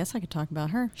 I guess I could talk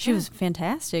about her. She was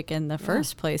fantastic in the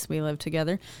first place we lived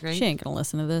together. Great. She ain't gonna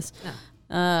listen to this.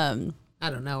 I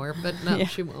don't know her, but no, Yeah.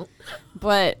 she won't.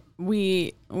 But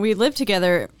we lived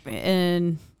together,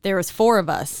 and there was 4 of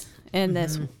us in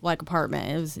this like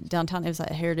apartment. It was downtown. It was like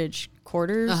Heritage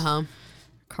Quarters,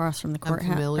 across from the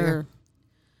courthouse. familiar.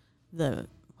 Or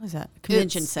what is that?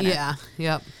 Convention Center. Yeah.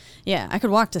 Yep. Yeah, I could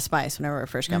walk to Spice whenever I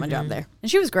first got my job there. And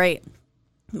she was great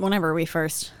whenever we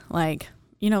first,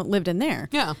 lived in there.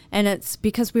 Yeah. And it's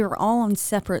because we were all on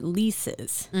separate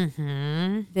leases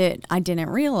that I didn't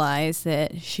realize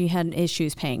that she had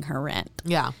issues paying her rent.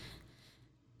 Yeah.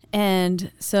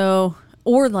 And so,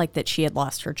 or like that she had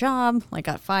lost her job, like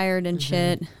got fired and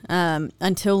shit,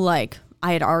 until I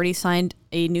had already signed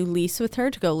a new lease with her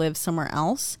to go live somewhere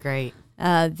else. Great.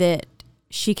 That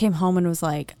she came home and was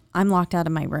like, I'm locked out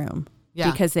of my room. Yeah.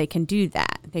 Because they can do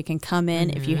that. They can come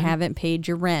in if you haven't paid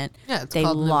your rent. Yeah, it's they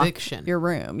called an lock eviction. your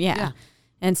room. Yeah. Yeah.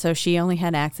 And so she only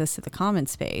had access to the common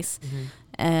space.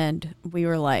 And we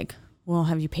were like, well,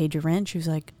 have you paid your rent? She was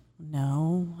like,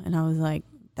 no. And I was like,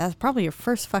 that's probably your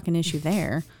first fucking issue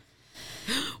there.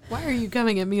 Why are you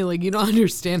coming at me like you don't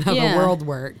understand how Yeah. the world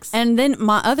works? And then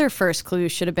my other first clue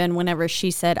should have been whenever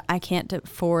she said, I can't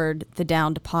afford the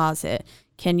down deposit.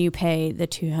 Can you pay the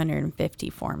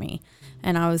 $250 for me?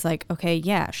 And I was like, okay,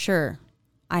 yeah, sure.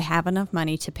 I have enough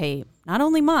money to pay not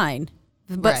only mine,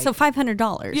 but Right. so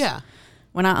 $500. Yeah.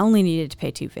 When I only needed to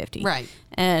pay $250. Right.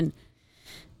 And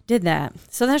did that.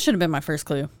 So that should have been my first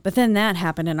clue. But then that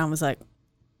happened and I was like,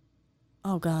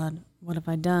 oh God, what have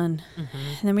I done? And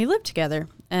then we lived together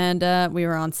and we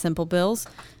were on Simple Bills.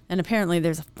 And apparently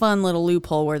there's a fun little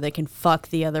loophole where they can fuck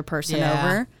the other person Yeah.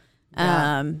 over.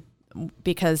 Yeah.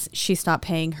 Because she stopped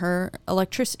paying her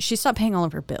electricity. She stopped paying all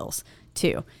of her bills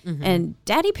too. And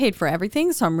Daddy paid for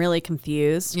everything. So I'm really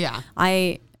confused. Yeah.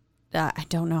 I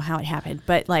don't know how it happened,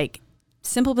 but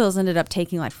Simple Bills ended up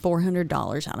taking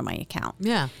 $400 out of my account.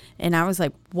 Yeah. And I was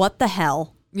like, what the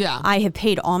hell? Yeah. I have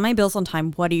paid all my bills on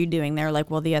time. What are you doing? They're like,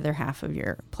 well, the other half of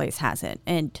your place hasn't.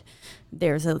 And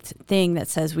there's a thing that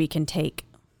says we can take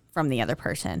from the other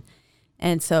person.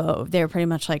 And so they were pretty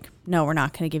much like, no, we're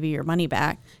not going to give you your money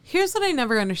back. Here's what I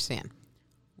never understand.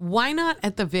 Why not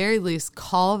at the very least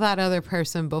call that other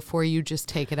person before you just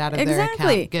take it out of their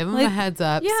Exactly. account? Give them a heads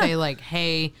up. yeah. Say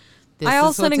hey, this I all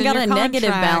is of a sudden what's in got your a negative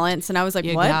contract. balance. And I was like,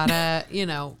 You what? gotta,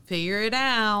 figure it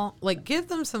out. Give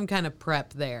them some kind of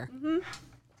prep there.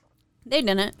 They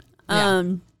didn't. Yeah.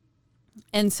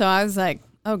 And so I was like,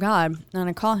 oh God. And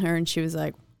I called her and she was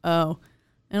like, oh.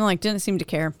 And didn't seem to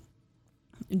care.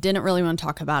 Didn't really want to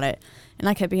talk about it. And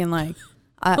I kept being like,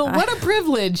 What a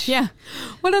privilege. yeah.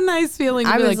 What a nice feeling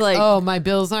to I be was like- oh, my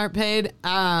bills aren't paid.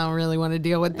 I don't really want to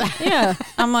deal with that. Yeah.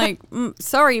 I'm like,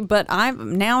 sorry, but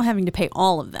I'm now having to pay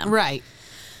all of them. Right.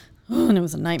 And it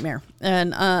was a nightmare.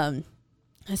 And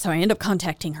so I ended up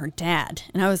contacting her dad.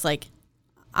 And I was like,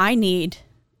 I need,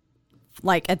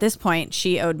 at this point,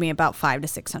 she owed me about $500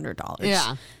 to $600.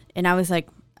 Yeah. And I was like,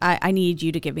 I need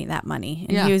you to give me that money.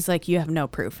 And Yeah. he was like, you have no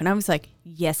proof. And I was like,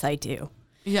 yes, I do.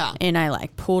 Yeah. And I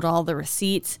pulled all the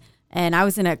receipts. And I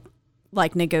was in a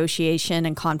negotiation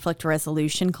and conflict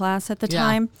resolution class at the Yeah.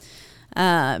 time.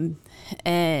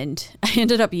 And I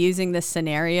ended up using this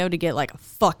scenario to get a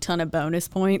fuck ton of bonus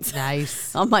points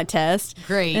Nice. on my test.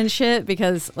 Great. And shit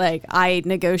because I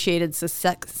negotiated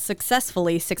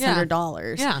successfully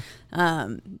 $600. Yeah.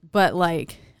 But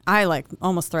I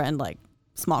almost threatened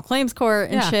small claims court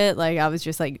and Yeah. shit. I was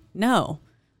just like, no.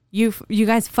 You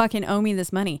guys fucking owe me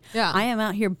this money. Yeah. I am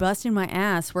out here busting my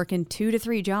ass working 2 to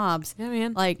 3 jobs. Yeah,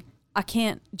 man. I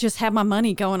can't just have my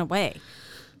money going away.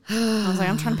 I was like,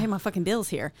 I'm trying to pay my fucking bills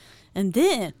here. And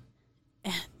then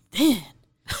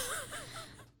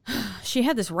she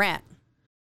had this rat.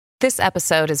 This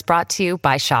episode is brought to you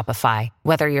by Shopify.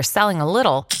 Whether you're selling a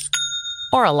little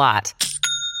or a lot.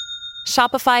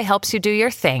 Shopify helps you do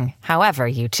your thing, however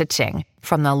you cha-ching.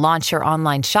 From the launch your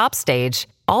online shop stage,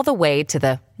 all the way to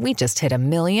the we just hit 1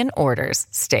 million orders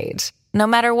stage. No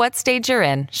matter what stage you're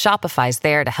in, Shopify's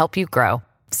there to help you grow.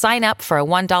 Sign up for a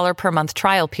 $1 per month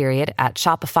trial period at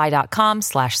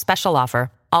shopify.com/special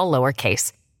offer, all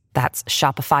lowercase. That's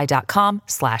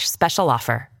shopify.com/special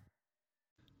offer.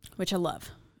 Which I love.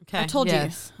 Okay. I told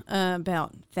yes. you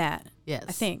about that. Yes.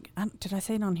 I think. Did I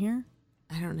say it on here?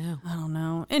 I don't know. I don't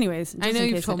know. Anyways, I just know in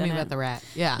you've case I told me didn't. about the rat.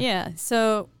 Yeah. Yeah.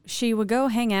 So she would go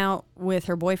hang out with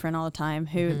her boyfriend all the time,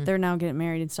 who they're now getting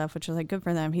married and stuff, which is like good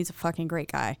for them. He's a fucking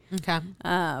great guy. Okay.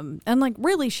 And like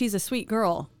really, she's a sweet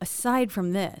girl aside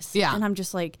from this. Yeah. And I'm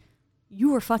just like,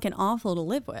 you were fucking awful to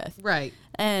live with. Right.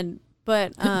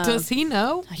 But Does he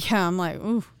know? yeah, I'm like,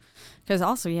 ooh. Because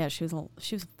also, yeah, she was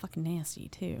fucking nasty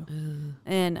too.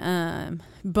 And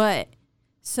but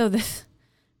so this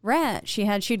rat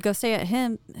she'd go stay at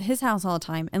his house all the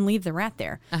time and leave the rat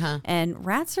there. And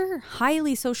rats are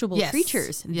highly sociable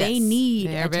creatures. Yes. They need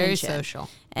They are attention. very social.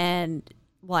 And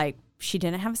like she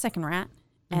didn't have a second rat,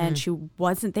 and she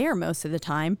wasn't there most of the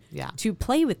time to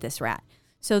play with this rat.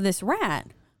 So this rat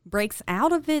breaks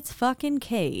out of its fucking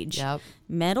cage,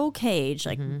 metal cage,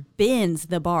 like bends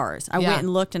the bars. I went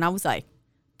and looked, and I was like,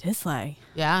 this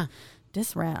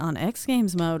rat on X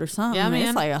Games mode or something. Yeah, man.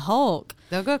 It's like a Hulk.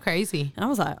 They'll go crazy. And I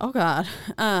was like, oh God.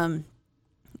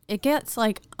 It gets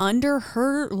like under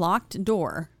her locked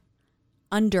door,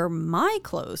 under my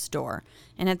closed door.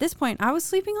 And at this point, I was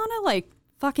sleeping on a like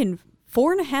fucking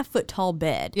 4.5 foot tall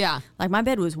bed. Yeah. Like my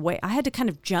bed was I had to kind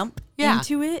of jump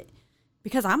into it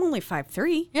because I'm only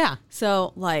 5'3". Yeah.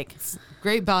 So like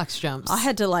Great box jumps. I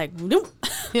had to like, whoop,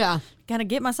 Yeah. gotta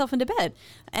get myself into bed.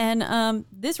 And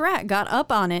this rat got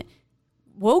up on it,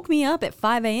 woke me up at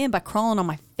 5 a.m. by crawling on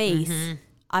my face.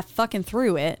 I fucking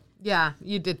threw it. Yeah.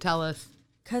 You did tell us.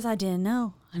 Because I didn't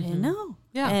know. I didn't know.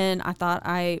 Yeah. And I thought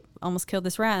I almost killed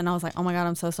this rat. And I was like, oh my God,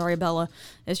 I'm so sorry, Bella.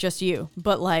 It's just you.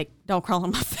 But like, don't crawl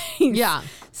on my face. Yeah.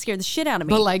 Scared the shit out of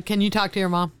me. But like, can you talk to your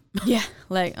mom? Yeah.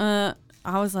 Like, I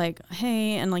was like,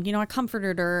 hey. And like, I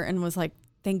comforted her and was like,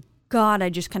 thank God I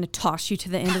just kind of tossed you to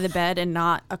the end of the bed and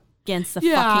not against the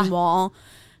fucking wall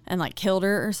and like killed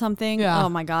her or something. Yeah. Oh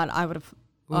my God. I would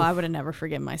have never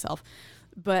forgiven myself.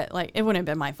 But like, it wouldn't have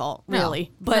been my fault,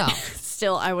 really. But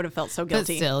still, I would have felt so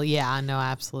guilty. But still, yeah, no,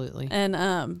 absolutely.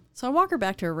 And so I walk her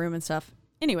back to her room and stuff.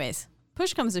 Anyways,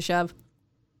 push comes to shove.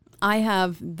 I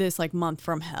have this like month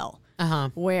from hell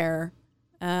where,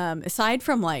 aside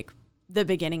from like the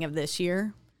beginning of this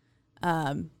year,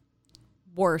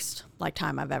 worst like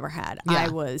time I've ever had. Yeah.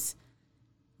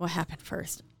 What happened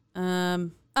first?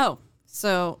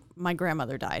 So my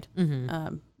grandmother died.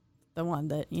 The one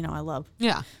that, I love.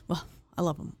 Yeah. Well, I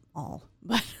love them all,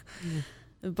 but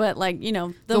like,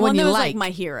 the one one you that was like. like my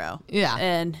hero. Yeah.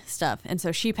 And stuff. And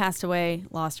so she passed away,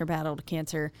 lost her battle to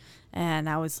cancer. And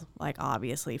that was like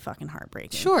obviously fucking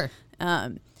heartbreaking. Sure.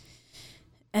 And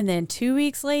then 2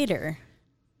 weeks later,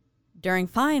 during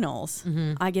finals,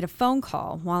 I get a phone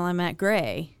call while I'm at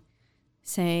Gray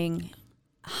saying,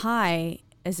 hi,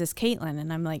 is this Caitlin?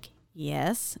 And I'm like,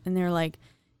 yes. And they're like,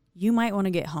 you might want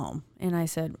to get home. And I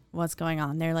said, what's going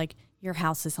on? They're like, your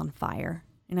house is on fire.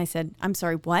 And I said, I'm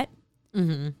sorry, what?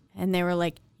 And they were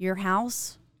like, your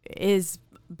house is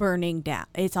burning down.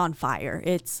 It's on fire.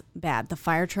 It's bad. The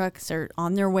fire trucks are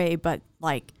on their way, but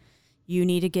like, you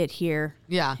need to get here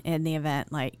in the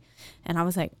event. Like, and I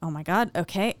was like, oh my God,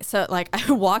 okay. So like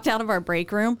I walked out of our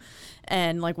break room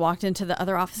and like walked into the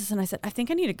other offices and I said, I think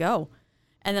I need to go.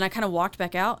 And then I kind of walked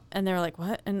back out and they were like,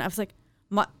 what? And I was like,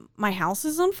 my house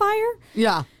is on fire?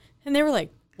 Yeah. And they were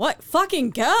like, what? Fucking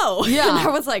go. Yeah. And I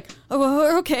was like,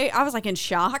 oh, okay. I was like in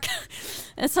shock.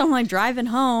 And so I'm like driving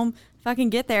home, fucking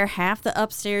get there. Half the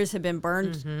upstairs had been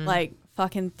burned like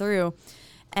fucking through.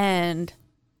 And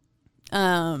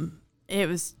it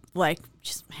was like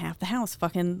just half the house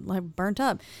fucking like burnt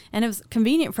up. And it was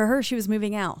convenient for her. She was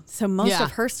moving out. So most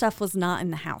of her stuff was not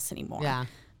in the house anymore. Yeah.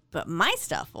 But my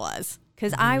stuff was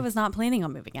because I was not planning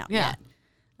on moving out yet.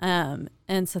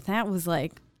 And so that was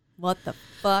like, what the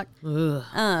fuck?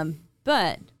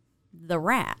 But the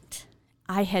rat,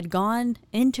 I had gone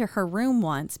into her room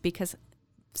once because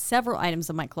several items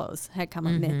of my clothes had come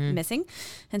up missing.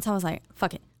 And so I was like,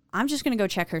 fuck it. I'm just going to go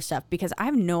check her stuff because I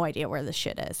have no idea where this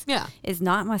shit is. Yeah. It's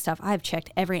not my stuff. I've checked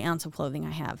every ounce of clothing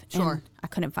I have. Sure. And I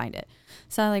couldn't find it.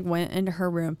 So I like went into her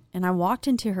room and I walked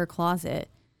into her closet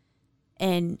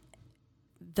and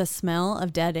the smell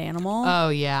of dead animal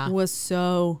was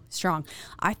so strong.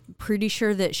 I'm pretty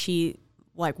sure that she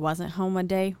like wasn't home one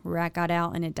day. Rat got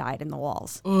out and it died in the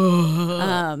walls.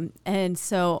 And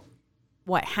so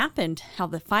what happened, how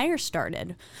the fire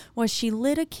started, was she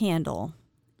lit a candle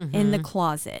in the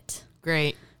closet.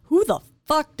 Great. Who the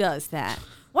fuck does that?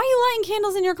 Why are you lighting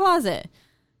candles in your closet?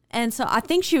 And so I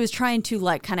think she was trying to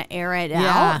like kind of air it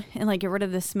out and like get rid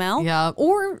of the smell. Yep.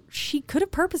 Or she could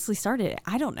have purposely started it.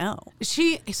 I don't know.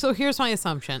 So here's my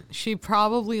assumption. She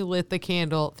probably lit the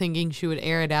candle thinking she would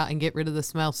air it out and get rid of the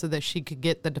smell so that she could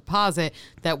get the deposit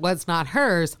that was not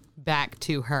hers back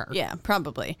to her. Yeah,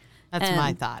 probably. That's And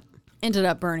my thought. Ended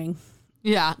up burning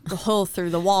Yeah. the hole through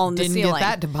the wall and the Didn't ceiling. get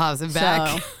that deposit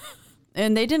back. So,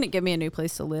 and they didn't give me a new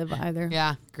place to live either.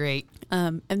 Yeah, great.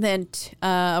 And then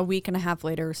a week and a half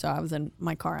later or so, I was in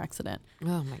my car accident.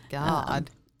 Oh my God.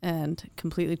 And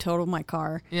completely totaled my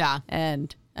car. Yeah.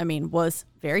 And I mean, was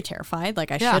very terrified.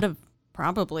 Like I Yeah. should have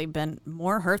probably been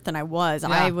more hurt than I was. Yeah.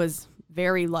 I was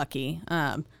very lucky.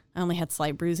 I only had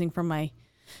slight bruising from my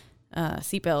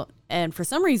seatbelt. And for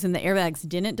some reason, the airbags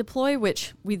didn't deploy,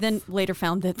 which we then later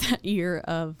found that year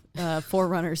of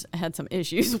Forerunners had some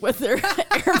issues with their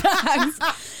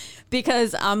airbags.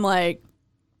 Because I'm like,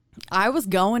 I was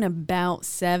going about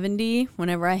 70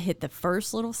 whenever I hit the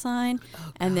first little sign.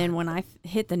 And then when I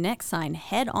hit the next sign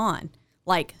head on,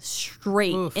 like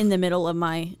straight in the middle of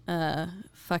my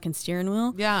fucking steering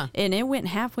wheel. Yeah. And it went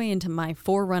halfway into my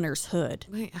Forerunner's hood.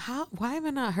 Wait, why have I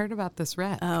not heard about this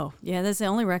wreck? Oh, yeah, that's the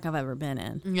only wreck I've ever been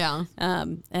in. Yeah.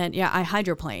 And yeah, I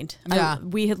hydroplaned. Yeah.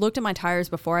 We had looked at my tires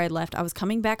before I left. I was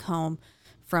coming back home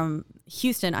from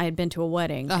Houston. I had been to a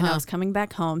wedding and I was coming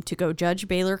back home to go judge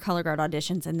Baylor Color Guard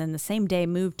auditions. And then the same day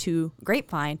moved to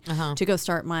Grapevine to go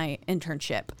start my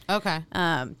internship. Okay.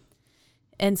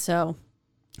 And so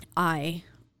I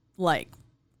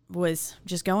was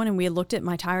just going, and we had looked at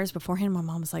my tires beforehand. My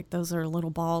mom was like, those are a little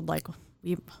bald. Like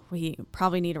we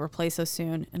probably need to replace those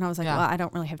soon. And I was like, well, I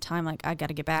don't really have time. Like I got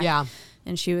to get back. Yeah.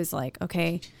 And she was like,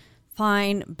 okay,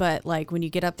 fine. But like when you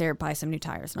get up there, buy some new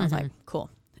tires. And I was like, cool.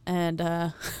 And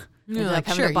You're like like,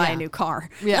 having sure, to buy yeah. a new car.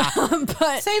 Yeah.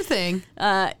 But Same thing.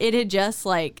 it had just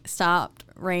like stopped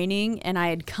raining, and I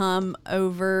had come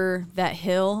over that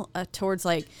hill towards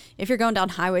like, if you're going down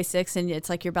Highway 6 and it's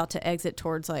like you're about to exit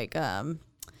towards like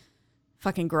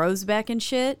fucking Grosbeck and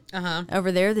shit.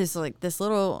 Over there's like this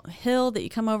little hill that you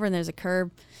come over and there's a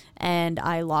curb, and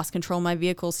I lost control of my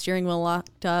vehicle, steering wheel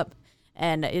locked up,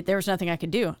 and there was nothing I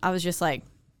could do. I was just like,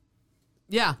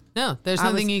 Yeah. No, there's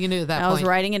nothing you can do at that I point. was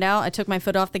riding it out. I took my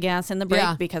foot off the gas and the brake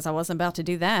Yeah. because I wasn't about to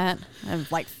do that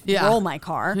and like Yeah. roll my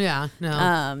car. Yeah.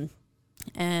 No.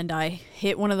 And I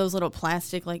hit one of those little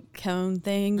plastic like cone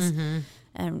things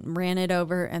and ran it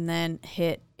over, and then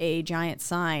hit a giant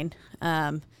sign.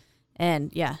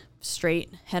 And yeah,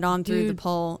 straight head on through the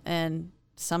pole, and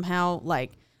somehow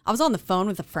like I was on the phone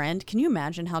with a friend. Can you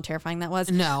imagine how terrifying that was?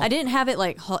 No. I didn't have it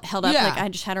like held up. Yeah. Like I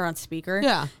just had her on speaker.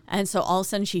 Yeah. And so all of a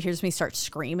sudden she hears me start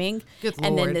screaming. Good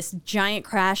and then Lord. this giant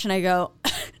crash, and I go,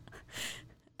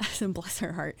 bless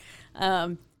her heart.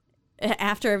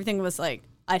 After everything was like,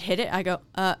 I'd hit it. I go,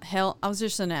 hell, I was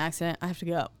just in an accident. I have to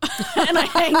go. And I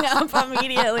hang up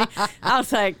immediately. I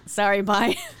was like, sorry,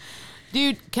 bye.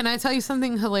 Dude, can I tell you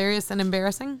something hilarious and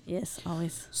embarrassing? Yes,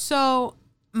 always. So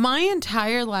my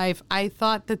entire life, I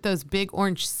thought that those big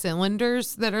orange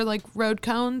cylinders that are like road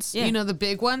cones, Yeah. you know, the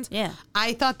big ones. Yeah.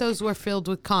 I thought those were filled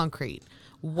with concrete.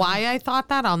 Why I thought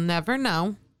that, I'll never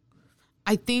know.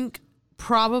 I think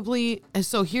probably,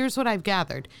 so here's what I've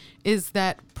gathered, is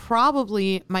that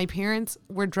probably my parents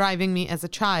were driving me as a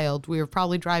child. We were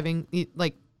probably driving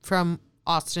like from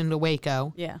Austin to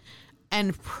Waco. Yeah.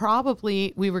 And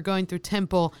probably we were going through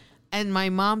Temple, and my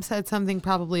mom said something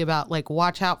probably about like,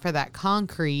 watch out for that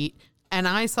concrete. And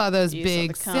I saw those You saw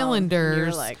big the cone, and you were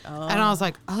cylinders, like, oh. and I was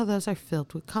like, oh, those are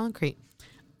filled with concrete.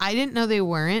 I didn't know they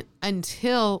weren't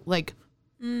until like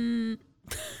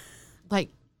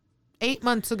 8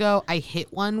 months ago, I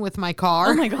hit one with my car.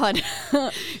 Oh my God.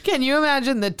 Can you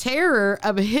imagine the terror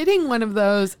of hitting one of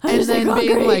those and then being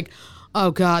concrete. like,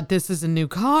 oh God, this is a new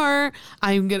car.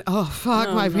 I'm going to, oh fuck,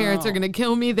 my parents are going to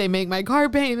kill me. They make my car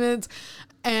payments.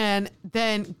 And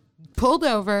then pulled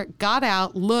over, got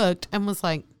out, looked, and was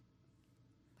like,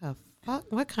 the fuck,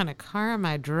 what kind of car am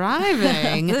I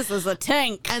driving? This is a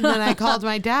tank. And then I called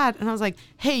my dad and I was like,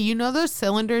 hey, you know those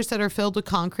cylinders that are filled with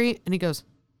concrete? And he goes,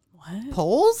 What?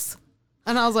 poles?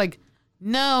 And I was like,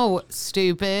 no,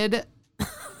 stupid.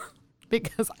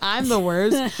 Because I'm the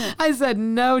worst. I said,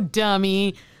 no,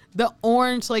 dummy. The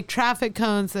orange like traffic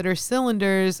cones that are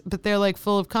cylinders, but they're like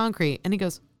full of concrete. And he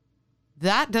goes,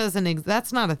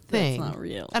 that's not a thing. not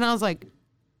real. And I was like,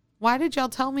 why did y'all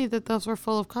tell me that those were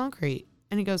full of concrete?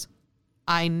 And he goes,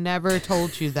 I never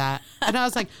told you that. And I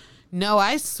was like, no,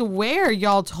 I swear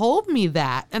y'all told me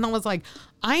that. And I was like,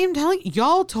 I am telling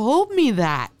y'all told me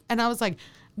that. And I was like,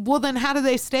 well, then how do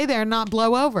they stay there and not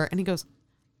blow over? And he goes,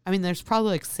 I mean, there's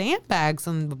probably like sandbags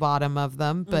on the bottom of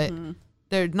them, but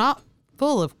they're not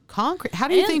full of concrete. How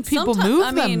do you think people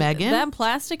move them, Megan? That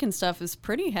plastic and stuff is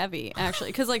pretty heavy, actually,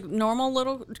 because like normal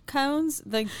little cones,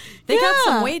 they got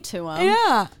some weight to them.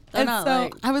 Yeah. They're And not so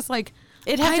like, I was like,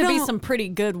 it'd have to be some pretty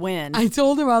good wind. I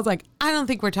told him, I was like, I don't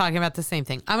think we're talking about the same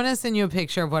thing. I'm going to send you a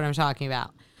picture of what I'm talking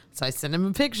about. So I sent him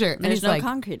a picture. And There's he's no like,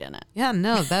 concrete in it. yeah,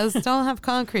 no, those don't have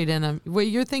concrete in them. What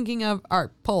you're thinking of are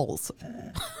poles.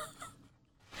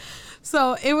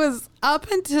 So it was up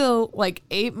until like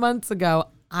 8 months ago,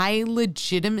 I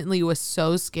legitimately was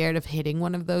so scared of hitting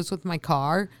one of those with my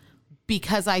car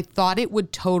because I thought it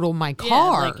would total my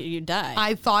car. Yeah, like you die.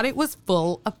 I thought it was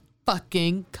full of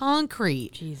fucking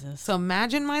concrete. Jesus. So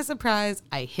imagine my surprise.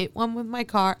 I hit one with my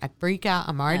car. I freak out.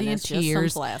 I'm already in it's just some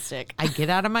tears. plastic. I get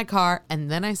out of my car and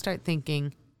then I start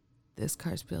thinking, this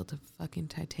car's built of fucking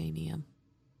titanium.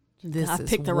 This I is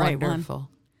picked the right one. wonderful.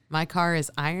 My car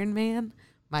is Iron Man.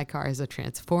 My car is a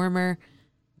Transformer.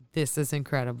 This is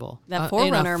incredible. That in a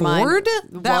Forerunner Ford?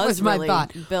 That was my really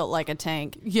thought. built like a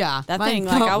tank. Yeah. That my thing,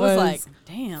 like, thought I was like,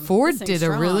 damn. Ford this thing's did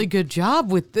a really strong. good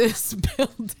job with this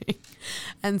building.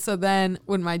 And so then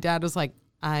when my dad was like,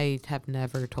 I have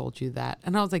never told you that.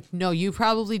 And I was like, no, you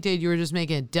probably did. You were just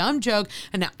making a dumb joke.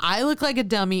 And now I look like a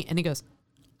dummy. And he goes,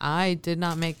 I did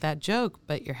not make that joke,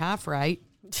 but you're half right.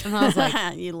 And I was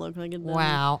like, You look like a dummy.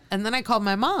 wow. And then I called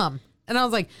my mom and I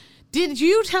was like, did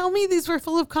you tell me these were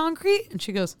full of concrete? And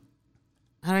she goes,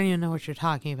 I don't even know what you're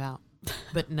talking about,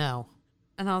 but no.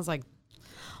 And I was like,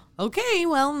 okay,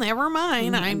 well, never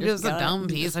mind. I'm just a dumb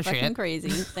piece of fucking shit. crazy.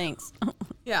 Thanks.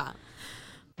 Yeah.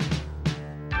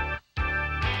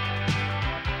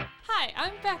 Hi,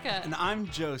 I'm Becca. And I'm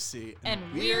Josie. And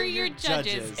we're your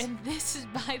judges. And this is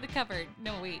By the Cover.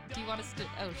 No, wait. Do you want us to?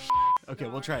 Oh, Okay,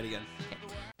 we'll try it again.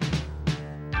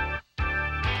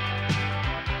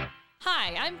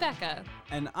 Hi, I'm Becca.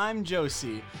 And I'm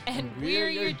Josie. And we're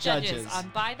your judges on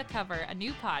By the Cover, a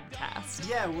new podcast.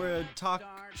 Yeah, we're a talk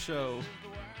show.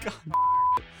 God,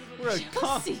 we're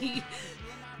Josie.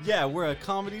 we're a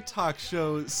comedy talk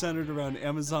show centered around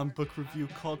Amazon book review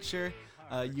culture.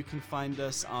 You can find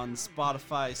us on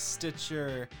Spotify,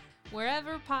 Stitcher,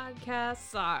 Wherever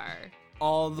podcasts are.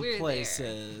 all the We're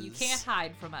places. there. You can't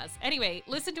hide from us. Anyway,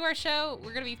 listen to our show.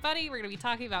 We're going to be funny. We're going to be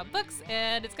talking about books,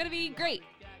 and it's going to be great.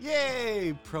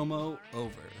 Yay! Promo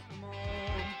over.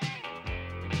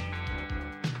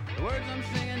 The words I'm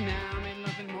singing now mean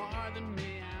nothing more than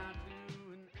me.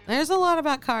 There's a lot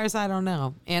about cars I don't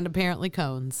know, and apparently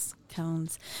cones.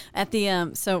 Cones. At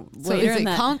the, so So later is in it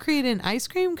that concrete and ice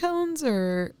cream cones,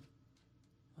 or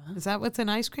is that what's in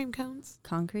ice cream cones?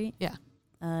 concrete? Yeah.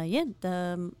 Yeah,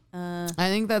 the I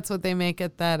think that's what they make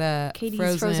at that Katie's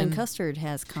frozen custard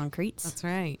has concretes. That's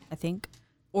right. I think.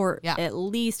 Or Yeah. at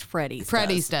least Freddy's.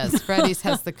 Freddy's does. Freddy's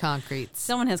has the concretes.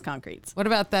 Someone has concretes. What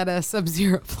about that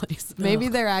Sub-Zero place? Maybe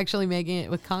they're actually making it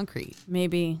with concrete.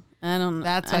 Maybe. I don't know.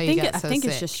 That's why I you think get I so think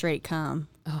it's sick. just straight cum.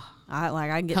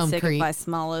 I get sick Concrete. if I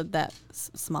swallowed that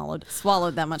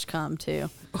much cum too.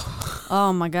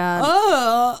 Oh my god.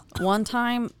 Oh, One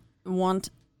time can one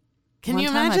you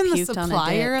time I imagine the puked on a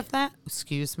supplier dick. of that?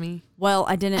 Excuse me. Well,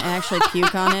 I didn't actually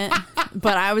puke on it,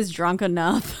 but I was drunk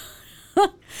enough.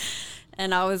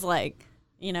 And I was like,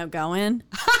 going.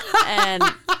 And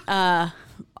I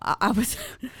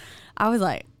was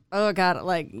like, oh God,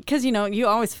 like, because, you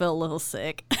always feel a little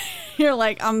sick. You're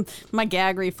like, my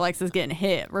gag reflex is getting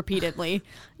hit repeatedly,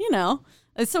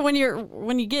 And so when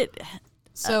you get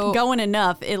going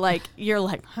enough, it like, you're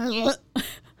like,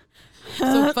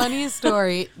 So funniest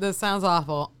story. This sounds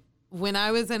awful. When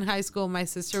I was in high school, my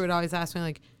sister would always ask me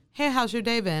like, hey, how's your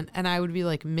day been? And I would be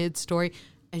like mid-story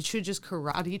and she would just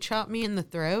karate chop me in the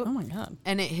throat. oh my God.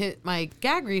 And it hit my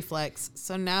gag reflex.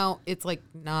 So now it's like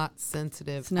not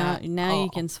sensitive. So now at you all.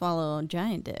 can swallow a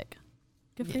giant dick.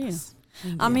 Good for Yes.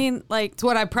 you. I mean, like, It's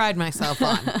what I pride myself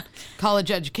on.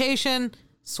 College education,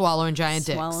 swallowing giant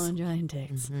dicks. swallowing giant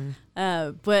dicks.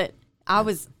 But I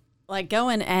was like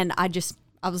going and I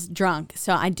was drunk.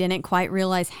 So I didn't quite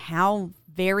realize how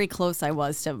very close I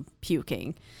was to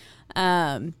puking.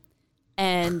 And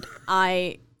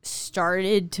I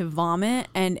started to vomit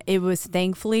and it was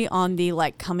thankfully on the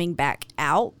like coming back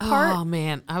out part. Oh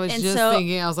man, I was And just so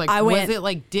thinking, I was like, I was went- it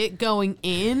like dick going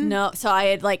in? No, so I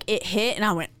had like it hit and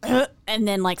I went, "Ugh," and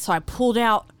then like so I pulled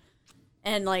out,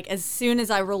 and like as soon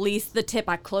as I released the tip,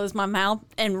 I closed my mouth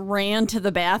and ran to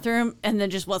the bathroom, and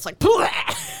then just was like,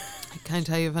 Can I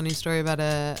tell you a funny story about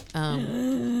a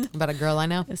girl I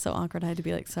know? it's so awkward. I had to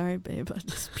be like, sorry, babe, I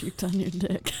just puked on your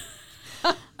dick.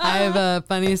 I have a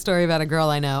funny story about a girl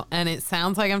I know, and it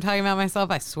sounds like I'm talking about myself.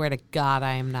 I swear to God,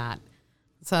 I am not.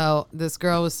 So this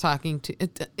girl was talking to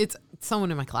it's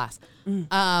someone in my class.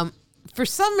 For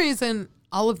some reason,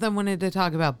 all of them wanted to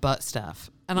talk about butt stuff,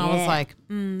 and I was like,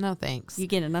 no thanks. You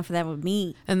get enough of that with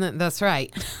me. And that's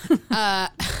right.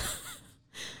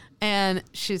 And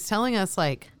she's telling us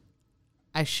like,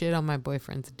 I shit on my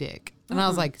boyfriend's dick. And I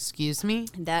was like, excuse me?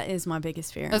 That is my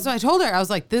biggest fear. That's what I told her. I was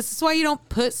like, this is why you don't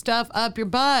put stuff up your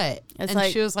butt. It's and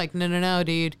like- she was like, no,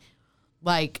 dude.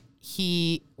 Like,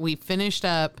 we finished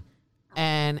up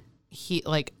and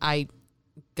I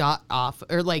got off,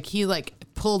 or like, he like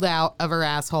pulled out of her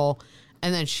asshole,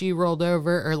 and then she rolled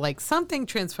over, or like something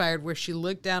transpired where she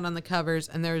looked down on the covers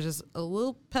and there was just a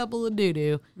little pebble of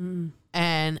doo-doo.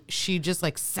 And she just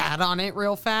like sat on it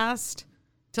real fast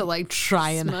to like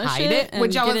try and Smush hide it it,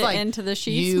 which and I get was it like, into the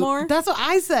sheets more? That's what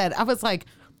I said. I was like,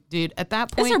 dude, at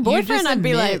that point, As her boyfriend, you just I'd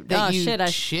be admit like, that oh, you shit, I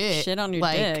shit. shit on your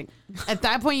Like, dick. At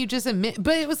that point, you just admit,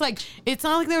 but it was like, it's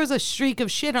not like there was a streak of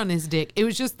shit on his dick. It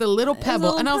was just the little pebble.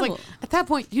 little And I was like, pebble. at that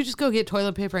point, you just go get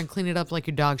toilet paper and clean it up like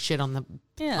your dog shit on the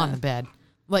Yeah. bed.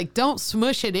 Like, don't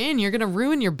smush it in. You're going to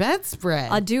ruin your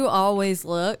bedspread. I do always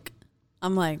look.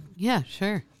 I'm like, yeah,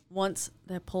 sure. once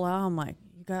they pull out, I'm like,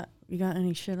 you got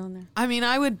any shit on there? I mean,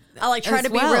 I would. I like try as to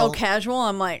be well. real casual.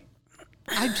 I'm like,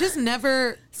 I just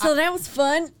never. so that was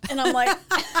fun. And I'm like,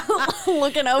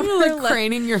 looking over, Like like,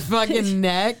 craning your fucking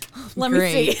neck. let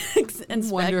Great. me see,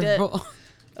 inspect it. Wonderful.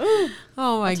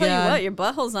 Oh my I'll tell God. you what, your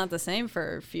butthole's not the same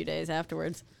for a few days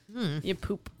afterwards. You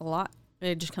poop a lot.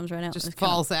 It just comes right out. Just It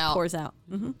kinda falls out. Pours out.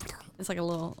 It's like a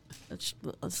little, it's a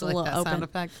Like little that open. sound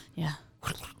effect. Yeah.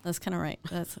 That's kind of right.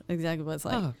 That's exactly what it's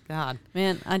like. Oh God.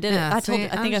 Man, I did Yeah, it. I told. see,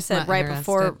 I I'm think I just said not right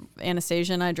before interested.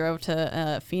 Anastasia and I drove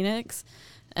to Phoenix,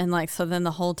 and like so. Then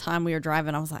the whole time we were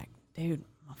driving, I was like, "Dude,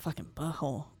 my fucking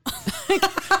butthole."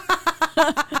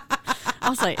 I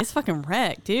was like, "It's fucking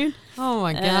wrecked, dude." Oh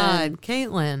my God,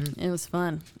 Caitlin. It was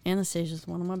fun. Anastasia's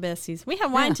one of my besties. We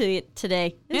had wine today.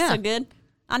 It was Yeah. so good.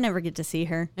 I never get to see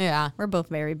her. Yeah, We're both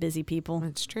very busy people,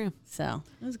 it's true. so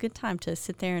it was a good time to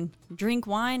sit there and drink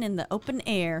wine in the open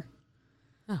air.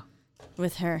 Oh.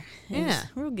 With her. It was Yeah.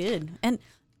 real good. And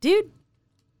dude,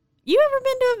 you ever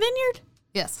been to a vineyard?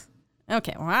 Yes.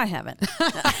 Okay, well I haven't.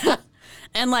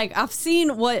 And like I've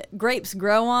seen what grapes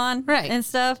grow on, Right. and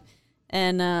stuff.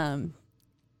 And I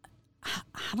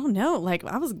don't know. Like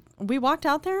we walked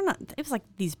out there and it was like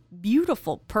these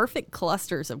beautiful, perfect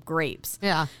clusters of grapes.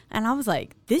 Yeah. And I was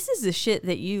like, this is the shit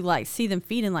that you like see them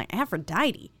feeding like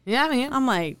Aphrodite. Yeah, man. I'm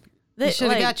like, You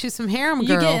should have got you some harem girls.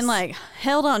 you're getting like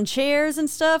held on chairs and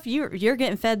stuff. You're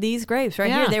getting fed these grapes right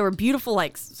Yeah. here. They were beautiful,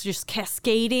 like just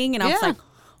cascading, and I was Yeah. like,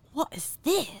 "What is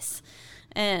this?"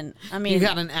 And I mean, You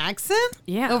got an accent?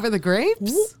 Yeah. Over the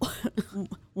grapes?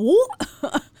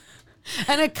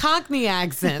 And a Cockney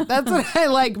accent. That's what I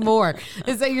like more.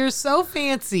 Is that you're so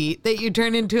fancy that you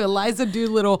turn into Eliza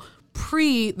Doolittle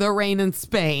pre the rain in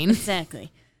Spain.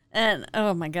 exactly. And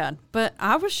oh my god! But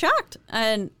I was shocked,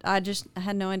 and I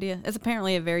had no idea. It's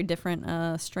apparently a very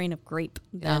different strain of grape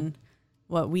than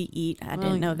what we eat. I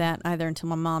didn't know that either until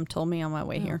my mom told me on my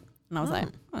way here, and I was like,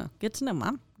 "Oh, good to know,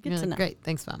 Mom. Good to know." Great.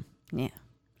 Thanks, Mom. Yeah.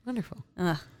 Wonderful.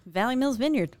 Valley Mills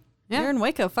Vineyard. Yeah. You're in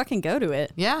Waco. Fucking go to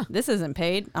it. Yeah. This isn't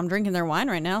paid. I'm drinking their wine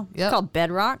right now. It's Yep. called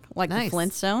Bedrock, like Nice. the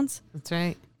Flintstones. That's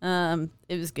right.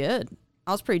 It was good.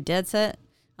 I was pretty dead set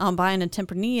on buying a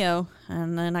Tempranillo,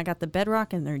 and then I got the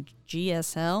Bedrock and their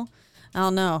GSL. I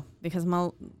don't know, because my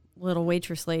little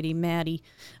waitress lady, Maddie,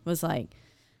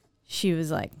 she was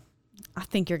like, I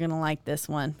think you're going to like this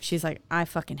one. She's like, I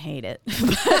fucking hate it.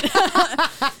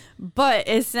 But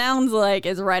it sounds like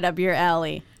it's right up your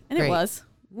alley. And Great. it was.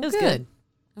 Well, It was good.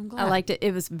 I'm glad. I liked it.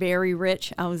 It was very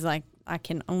rich. I was like, I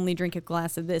can only drink a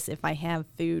glass of this if I have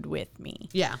food with me.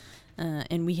 Yeah.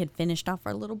 And we had finished off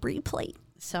our little brie plate.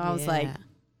 So I was like, Yeah.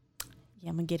 yeah,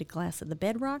 I'm going to get a glass of the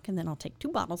Bedrock, and then I'll take 2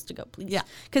 bottles to go, please. Yeah.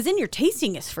 Because then your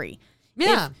tasting is free.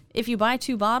 Yeah. If you buy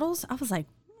 2 bottles, I was like,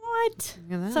 what?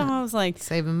 Look at So that. I was like,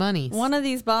 Saving money. one of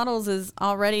these bottles is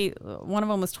already, one of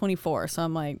them was 24. So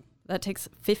I'm like, that takes,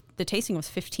 the tasting was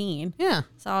 15. Yeah.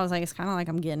 So I was like, it's kind of like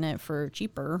I'm getting it for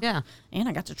cheaper. Yeah. And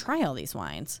I got to try all these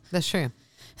wines. That's true.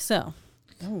 So,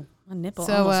 oh, my nipple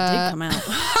So, almost did come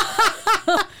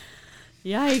out.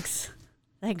 Yikes.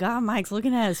 Thank God Mike's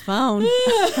looking at his phone.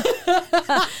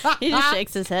 He just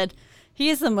shakes his head.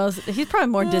 He's probably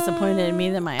more disappointed in me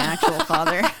than my actual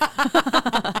father.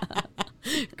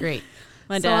 Great.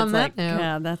 My So on dad's that like,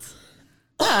 note-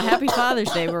 yeah, happy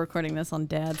Father's Day. We're recording this on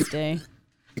Dad's Day.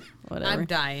 Whatever. I'm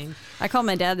dying. I called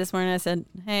my dad this morning. I said,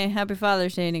 hey, happy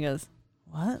Father's Day. And he goes,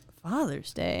 what?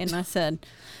 Father's Day? And I said,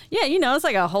 yeah, it's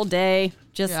like a whole day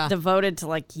just devoted to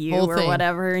like you Whole or thing.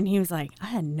 whatever. And he was like, I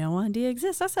had no idea it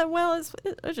exists. I said, well,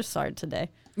 it just started today.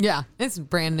 Yeah, it's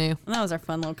brand new. And that was our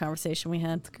fun little conversation we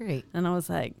had. It's great. And I was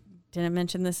like, didn't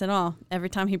mention this at all. Every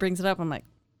time he brings it up, I'm like,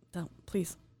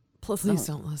 please Please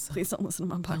don't listen. Please don't listen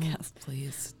to my podcast.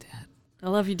 Please, Dad. I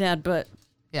love you, Dad, but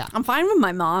Yeah. I'm fine with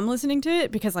my mom listening to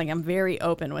it because like I'm very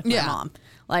open with my mom.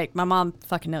 Like my mom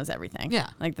fucking knows everything. Yeah.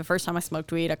 Like the first time I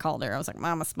smoked weed, I called her. I was like,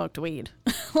 Mom, I smoked weed.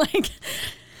 Like,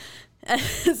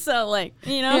 so like,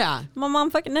 Yeah. my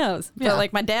mom fucking knows. Yeah. But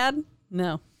like my dad,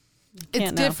 no. It's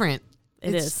Can't know. different.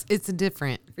 It's It's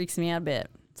different. Freaks me out a bit.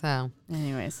 So,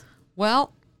 Anyways.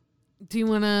 well, do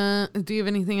you have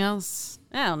anything else?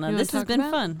 I don't know. You wanna This has talk been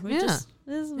about? fun. We Yeah. just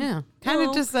this is Yeah. a Kind of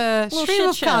little- just a little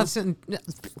stream shit of show.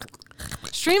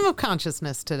 stream of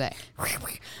consciousness today.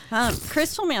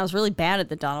 Chris told me I was really bad at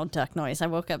the Donald Duck noise. I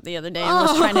woke up the other day and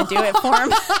was trying to do it for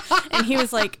him. And he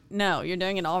was like, no, you're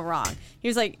doing it all wrong. He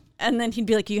was like, and then he'd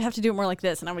be like, you have to do it more like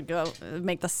this. And I would go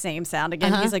make the same sound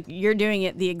again. He's like, you're doing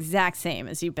it the exact same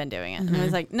as you've been doing it. And I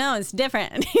was like, no, it's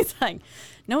different. And he's like,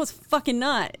 no, it's fucking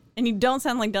not. And you don't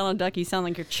sound like Donald Duck. You sound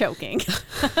like you're choking.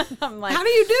 I'm like, How do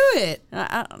you do it?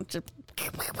 I don't just.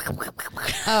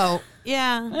 Oh,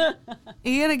 yeah.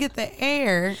 You got to get the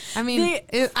air. I mean,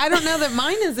 I don't know that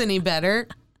mine is any better.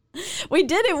 We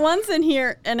did it once in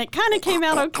here, and it kind of came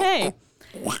out okay.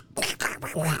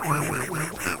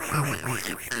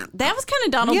 That was kind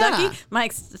of Donald Yeah. Ducky.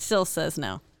 Mike still says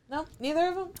no. No, neither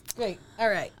of them? Great. All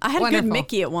right. I had a Wonderful. good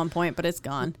Mickey at one point, but it's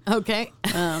gone. Okay.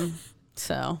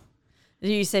 So, did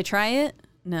you say try it?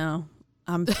 No,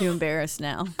 I'm too embarrassed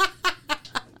now.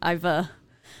 I've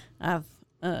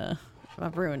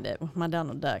ruined it with my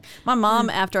Donald Duck. My mom,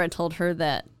 after I told her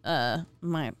that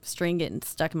my string getting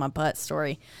stuck in my butt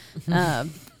story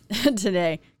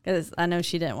today, because I know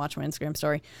she didn't watch my Instagram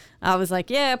story, I was like,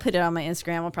 yeah, put it on my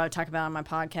Instagram. We'll probably talk about it on my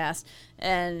podcast.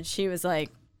 And she was like,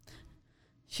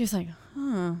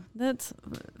 that's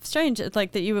strange. It's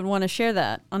like that you would want to share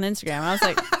that on Instagram. I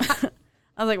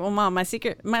was like, well, Mom,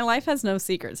 my life has no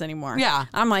secrets anymore. Yeah.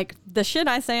 I'm like, the shit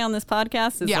I say on this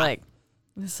podcast is like,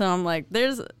 so I'm like,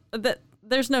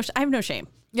 I have no shame.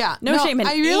 Yeah. No shame in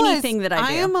I realize anything that I do.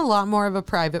 I am a lot more of a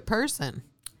private person.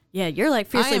 Yeah, you're like I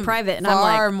fiercely am private, and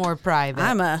far I'm like, more private.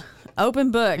 I'm a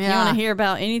open book. You Yeah. want to hear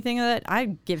about anything that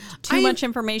I give too much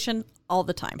information all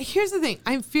the time. Here's the thing.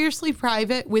 I'm fiercely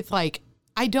private with like,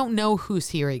 I don't know who's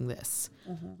hearing this.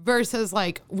 Versus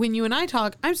like when you and I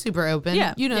talk, I'm super open.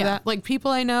 Yeah, You know yeah. that. Like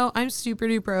people I know, I'm super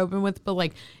duper open with. But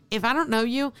like if I don't know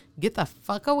you, get the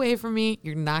fuck away from me.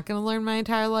 You're not gonna learn my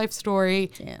entire life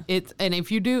story. Yeah. And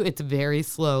if you do, it's very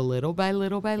slow, little by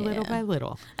little by little by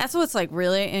little. That's what's like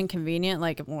really inconvenient.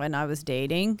 Like when I was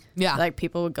dating, Yeah. like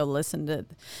people would go listen to,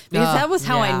 because that was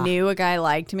how yeah. I knew a guy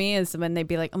liked me, is when they'd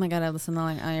be like, "Oh my god, I listened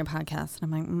on your podcast,"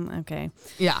 and I'm like, okay,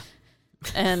 Yeah.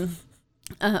 and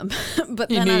but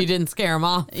You then knew I, you didn't scare him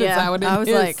off. Is yeah, that what it I was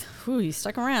is? like, "Ooh, you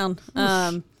stuck around,"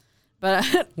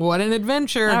 but What an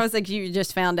adventure. I was like, you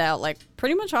just found out like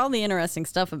pretty much all the interesting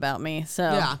stuff about me,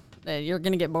 so Yeah. you're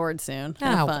gonna get bored soon.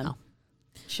 Have Oh, fun. well.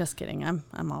 Just kidding.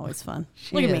 I'm always fun.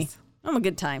 She Look at me. is. I'm a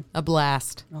good time. A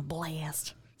blast. I'm a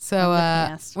blast. So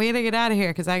blast. we gotta get out of here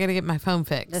because I gotta get my phone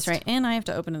fixed. That's right. And I have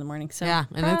to open in the morning. So Yeah,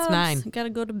 and it's 9. Gotta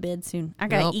go to bed soon. I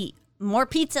gotta Yep. eat more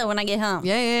pizza when I get home.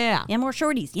 Yeah. Yeah, more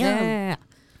shorties. Yum. Yeah.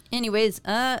 Anyways,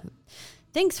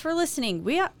 thanks for listening.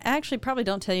 We actually probably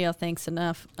don't tell you all thanks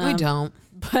enough. We don't.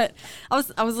 But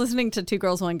I was listening to Two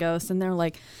Girls, One Ghost, and they're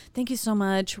like, "Thank you so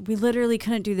much. We literally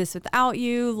couldn't do this without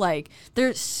you." Like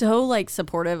they're so like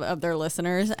supportive of their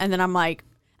listeners. And then I'm like,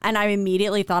 and I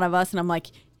immediately thought of us, and I'm like,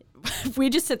 we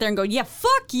just sit there and go, "Yeah,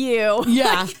 fuck you."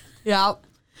 Yeah. Yeah.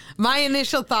 My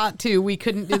initial thought too, we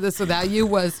couldn't do this without you,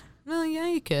 was, well, yeah,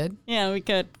 you could. Yeah, we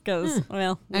could, because,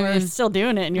 well, I we're mean, still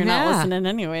doing it and you're not yeah. listening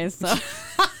anyways, so.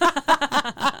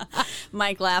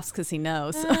 Mike laughs because he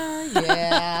knows.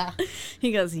 Yeah.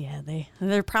 He goes, yeah,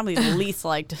 they're probably the least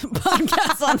liked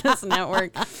podcasts on this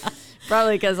network.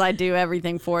 Probably because I do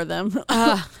everything for them.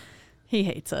 He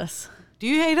hates us. Do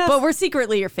you hate us? But we're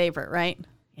secretly your favorite, right?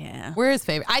 Yeah. We're his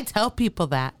favorite. I tell people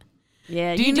that.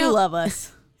 Yeah, Do you you do know- love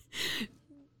us.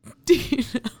 Do you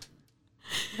know?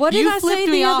 What did You I flipped say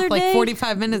me the off other like day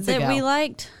 45 minutes that ago. we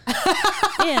liked?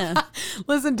 Yeah.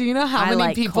 Listen, do you know how I many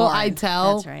like people corn. I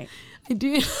tell? That's right. I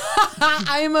do.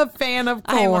 I am a fan of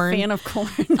corn. I am a fan of corn.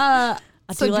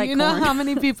 So do do like you know corn. how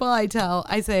many people I tell?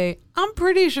 I say, I'm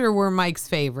pretty sure we're Mike's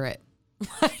favorite.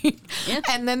 Yeah.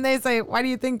 And then they say, why do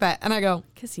you think that? And I go,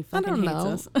 Because he I fucking don't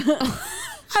hates know. us.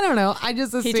 I don't know. I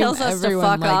just assume He tells us to everyone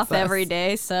fuck likes off us. every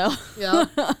day, so Yeah.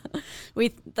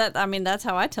 that's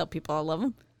how I tell people I love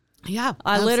them. Yeah.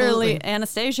 I literally, absolutely.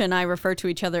 Anastasia and I refer to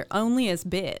each other only as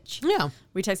bitch. Yeah.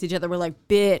 We text each other. We're like,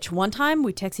 bitch. One time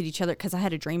we texted each other because I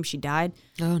had a dream she died.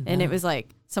 Oh, no. And it was like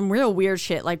some real weird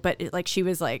shit. Like, but like she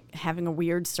was like having a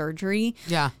weird surgery.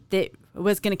 Yeah. That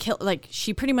was going to kill. Like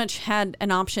she pretty much had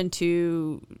an option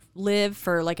to live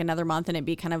for like another month and it'd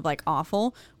be kind of like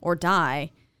awful or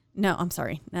die. No, I'm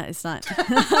sorry. No, it's not.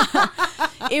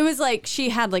 It was like she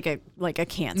had like a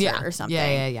cancer or something.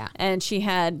 Yeah. And she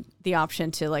had the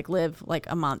option to like live like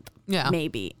a month,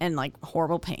 maybe, and like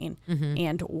horrible pain,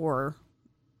 and or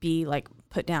be like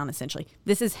put down. Essentially,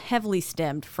 this is heavily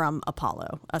stemmed from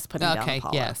Apollo. Us putting down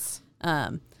Apollo. Yes.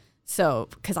 So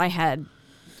because I had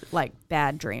like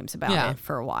bad dreams about it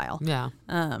for a while. Yeah.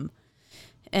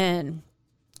 And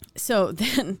so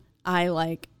then I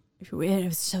like. It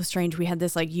was so strange. We had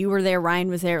this, like, you were there, Ryan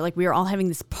was there. Like, we were all having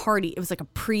this party. It was like a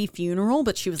pre-funeral,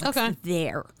 but she was, like,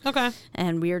 there. Okay.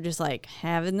 And we were just, like,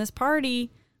 having this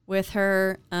party with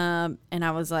her. And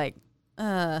I was like,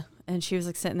 and she was,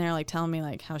 like, sitting there, like, telling me,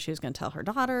 like, how she was going to tell her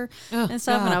daughter and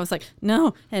stuff. God. And I was like,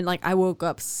 no. And, like, I woke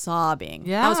up sobbing.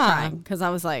 Yeah. I was crying because I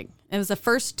was, like, it was the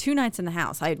first 2 nights in the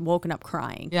house. I had woken up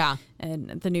crying. Yeah.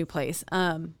 In the new place.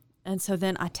 And so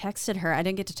then I texted her. I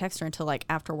didn't get to text her until, like,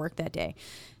 after work that day.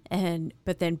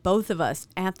 But then both of us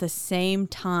at the same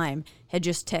time had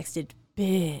just texted,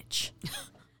 bitch.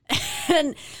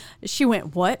 And she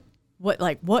went, what? What,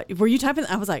 like, what? Were you typing?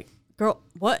 I was like, girl,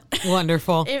 what?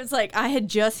 Wonderful. It was like I had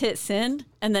just hit send,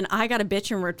 and then I got a bitch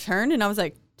in return, and I was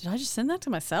like, did I just send that to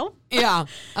myself? Yeah.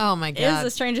 Oh, my God. It was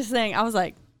the strangest thing. I was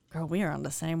like, girl, we are on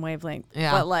the same wavelength.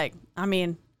 Yeah. But, like, I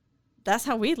mean, that's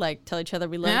how we, like, tell each other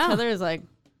we love each other is like,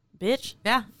 bitch.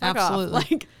 Yeah, fuck absolutely.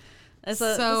 Off. Like, that's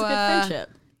a good friendship.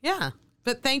 Yeah.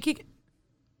 But thank you.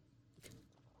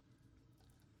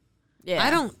 Yeah.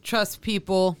 I don't trust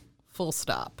people, full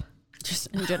stop. Just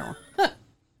in general.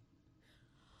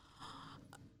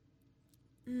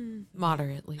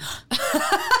 Moderately.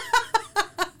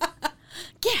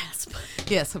 Gasp.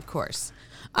 Yes, of course.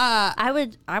 I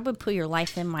would put your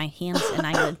life in my hands and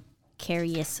I would carry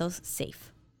you so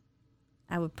safe.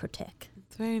 I would protect.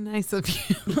 It's very nice of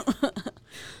you.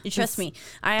 You trust me.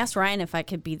 I asked Ryan if I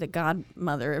could be the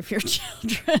godmother of your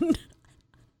children.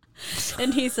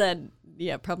 And he said,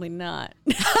 yeah, probably not.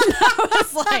 And I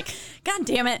was like, God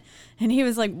damn it. And he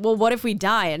was like, well, what if we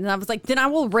die? And I was like, then I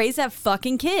will raise that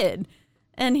fucking kid.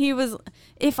 And he was,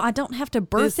 if I don't have to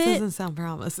birth This it. doesn't sound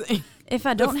promising. If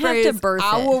I don't The have to phrase, birth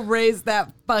I it. will raise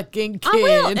that fucking kid. I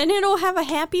will. And it'll have a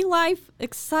happy life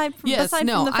aside from, Yes, aside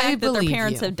no, from the I fact that their believe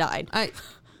parents you. have died.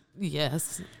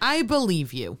 Yes, I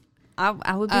believe you. I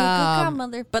would be a good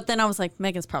godmother. But then I was like,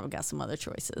 Megan's probably got some other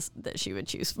choices that she would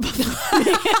choose.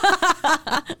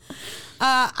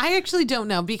 I actually don't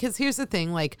know because here's the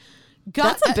thing, like, God,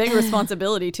 That's a big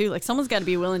responsibility too. Like someone's got to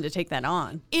be willing to take that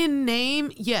on. in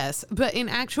name, yes, but in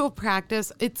actual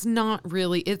practice, it's not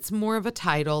really. It's more of a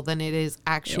title than it is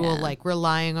actual, Yeah. like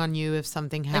relying on you if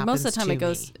something happens. Like most of the time to it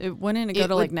goes, me. it wouldn't go It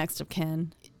to would- like next of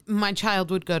kin. My child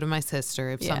would go to my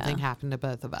sister if Yeah. something happened to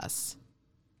both of us.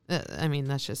 I mean,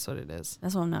 that's just what it is.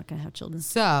 That's why I'm not going to have children.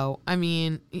 So, I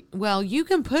mean, well, you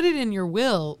can put it in your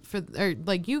will or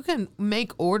like you can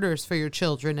make orders for your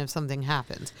children if something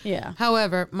happens. Yeah.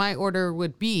 However, my order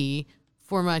would be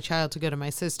for my child to go to my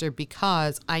sister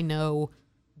because I know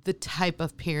the type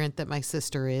of parent that my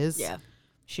sister is. Yeah.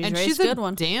 She's And raised she's a a good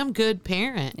one. damn good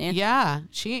parent. Yeah. Yeah.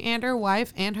 She and her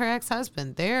wife and her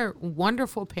ex-husband, they're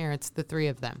wonderful parents, the three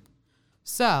of them.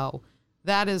 So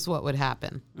that is what would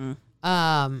happen.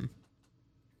 I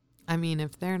mean,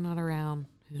 if they're not around,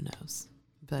 who knows?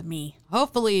 But Me.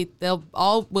 hopefully we'll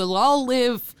all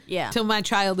live Yeah. till my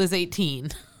child is 18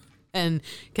 and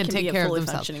can Can take be a care of fully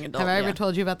themselves. functioning adult, Have I ever yeah.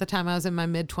 told you about the time I was in my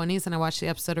mid-20s and I watched the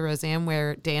episode of Roseanne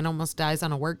where Dan almost dies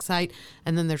on a work site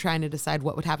and then they're trying to decide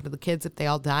what would happen to the kids if they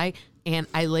all die? And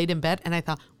I laid in bed and I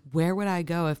thought, where would I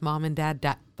go if mom and dad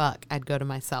die? Fuck, I'd go to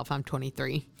myself. I'm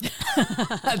 23.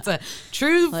 That's a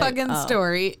true fucking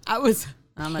story.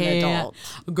 I'm an adult.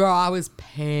 Girl, I was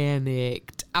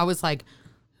panicked. I was like,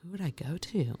 who would I go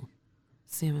to?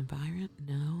 Sam and Byron?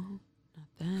 No, not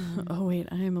them. Oh, wait.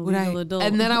 I am a Would legal I? adult.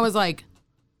 And then I was like,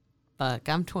 fuck,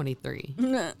 I'm 23.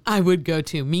 I would go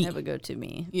to me. That would go to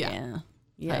me. Yeah.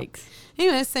 Yeah. Yikes.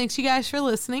 Anyways, thanks you guys for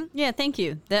listening. Yeah, thank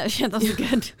you. That was a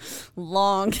good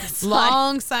long sigh.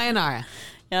 Long sayonara.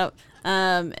 Yep.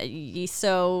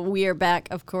 So we are back,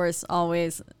 of course,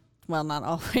 always. Well, not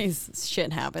always.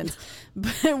 Shit happens.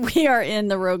 But we are in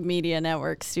the Rogue Media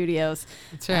Network studios.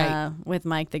 That's right. With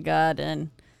Mike the God. And,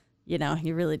 you know,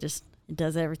 you It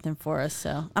does everything for us.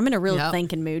 So I'm in a real Yep.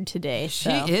 thinking mood today. She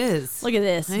so. is. Look at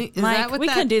this. Hey, is Mike, that what we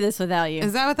that- couldn't do this without you.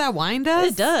 Is that what that wine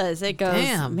does? It does. It goes,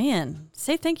 Damn. man,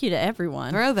 say thank you to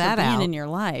everyone Throw that for being out. in your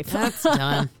life. That's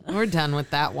done. We're done with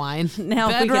that wine. Now,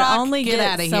 if we Bedrock, can only get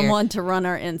get outta here. someone to run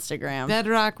our Instagram.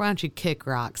 Bedrock, why don't you kick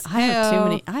rocks? I have too Hell.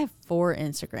 many. I have 4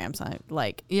 Instagrams. I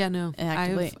like, Yeah, no. I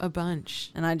Actively. have a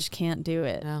bunch. and I just can't do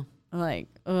it. No. Like,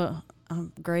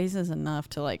 Grace is enough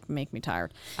to like make me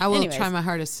tired. I will Anyways, try my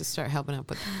hardest to start helping out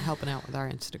with our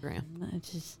Instagram. I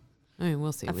just, I mean,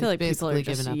 we'll see. I We've feel like people are basically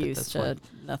just given up at used this to point.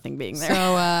 nothing being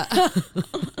there. So,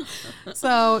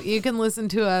 so you can listen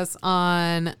to us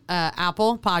on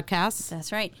Apple Podcasts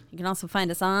That's right. You can also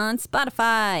find us on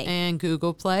Spotify. and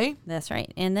Google Play. That's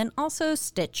right. And then also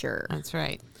Stitcher. That's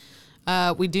right.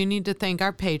 We do need to thank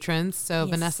our patrons. So Yes.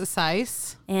 Vanessa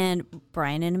Seiss And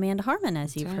Brian and Amanda Harmon,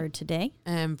 as you've right. heard today.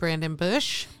 and Brandon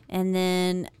Bush And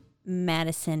then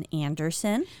Madison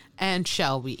Anderson. and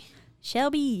Shelby.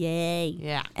 Shelby, yay.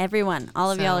 Yeah. Everyone,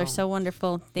 all of y'all are So, so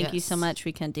wonderful. Thank you so yes. much.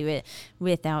 We couldn't do it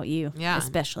without you, Yeah.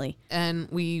 especially. And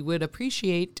we would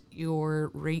appreciate your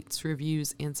rates,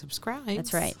 reviews, and subscribes.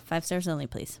 That's right. 5 stars only,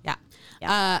 please. Yeah.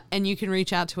 Yeah. And you can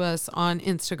reach out to us on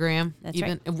Instagram. That's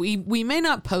right. We may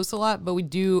not post a lot, but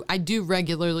I do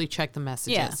regularly check the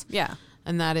messages. Yeah.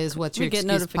 And that is What's We Your get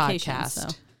Excuse notifications. podcast.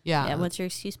 So. Yeah. Yeah. What's Your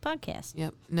Excuse podcast?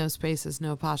 Yep. No spaces,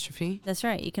 no apostrophe. That's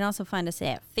right. You can also find us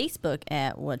at Facebook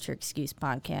at What's Your Excuse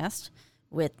podcast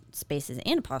with spaces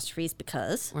and apostrophes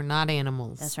because We're not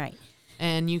animals. that's right.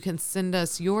 And you can send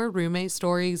us your roommate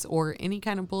stories or any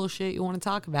kind of bullshit you want to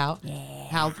talk about. Yeah.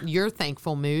 How your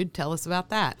thankful mood. Tell us about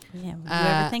that. Yeah. Were you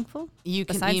ever thankful? You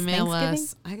can Besides email Thanksgiving?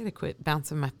 us. I got to quit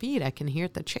bouncing my feet. I can hear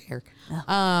the chair.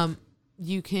 Oh.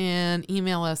 You can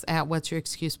email us at what's your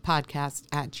excuse podcast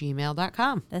at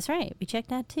gmail.com. That's right. We checked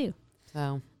that too.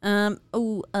 So, Nope.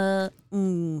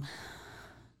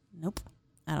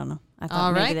 I don't know. I thought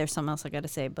All maybe right. there's something else I got to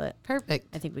say, but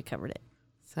perfect. I think we covered it.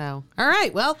 So, all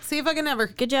right. Well, see if I can ever.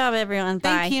 Good job, everyone.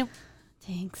 Bye. Thank you.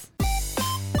 Thanks.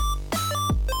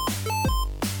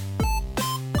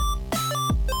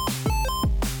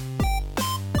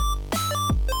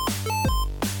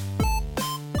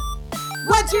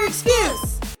 What's your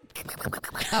excuse?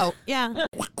 Oh, yeah.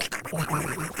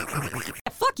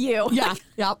 Fuck you. Yeah.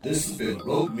 Yep. This has been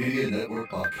Rogue Media Network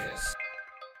Podcast.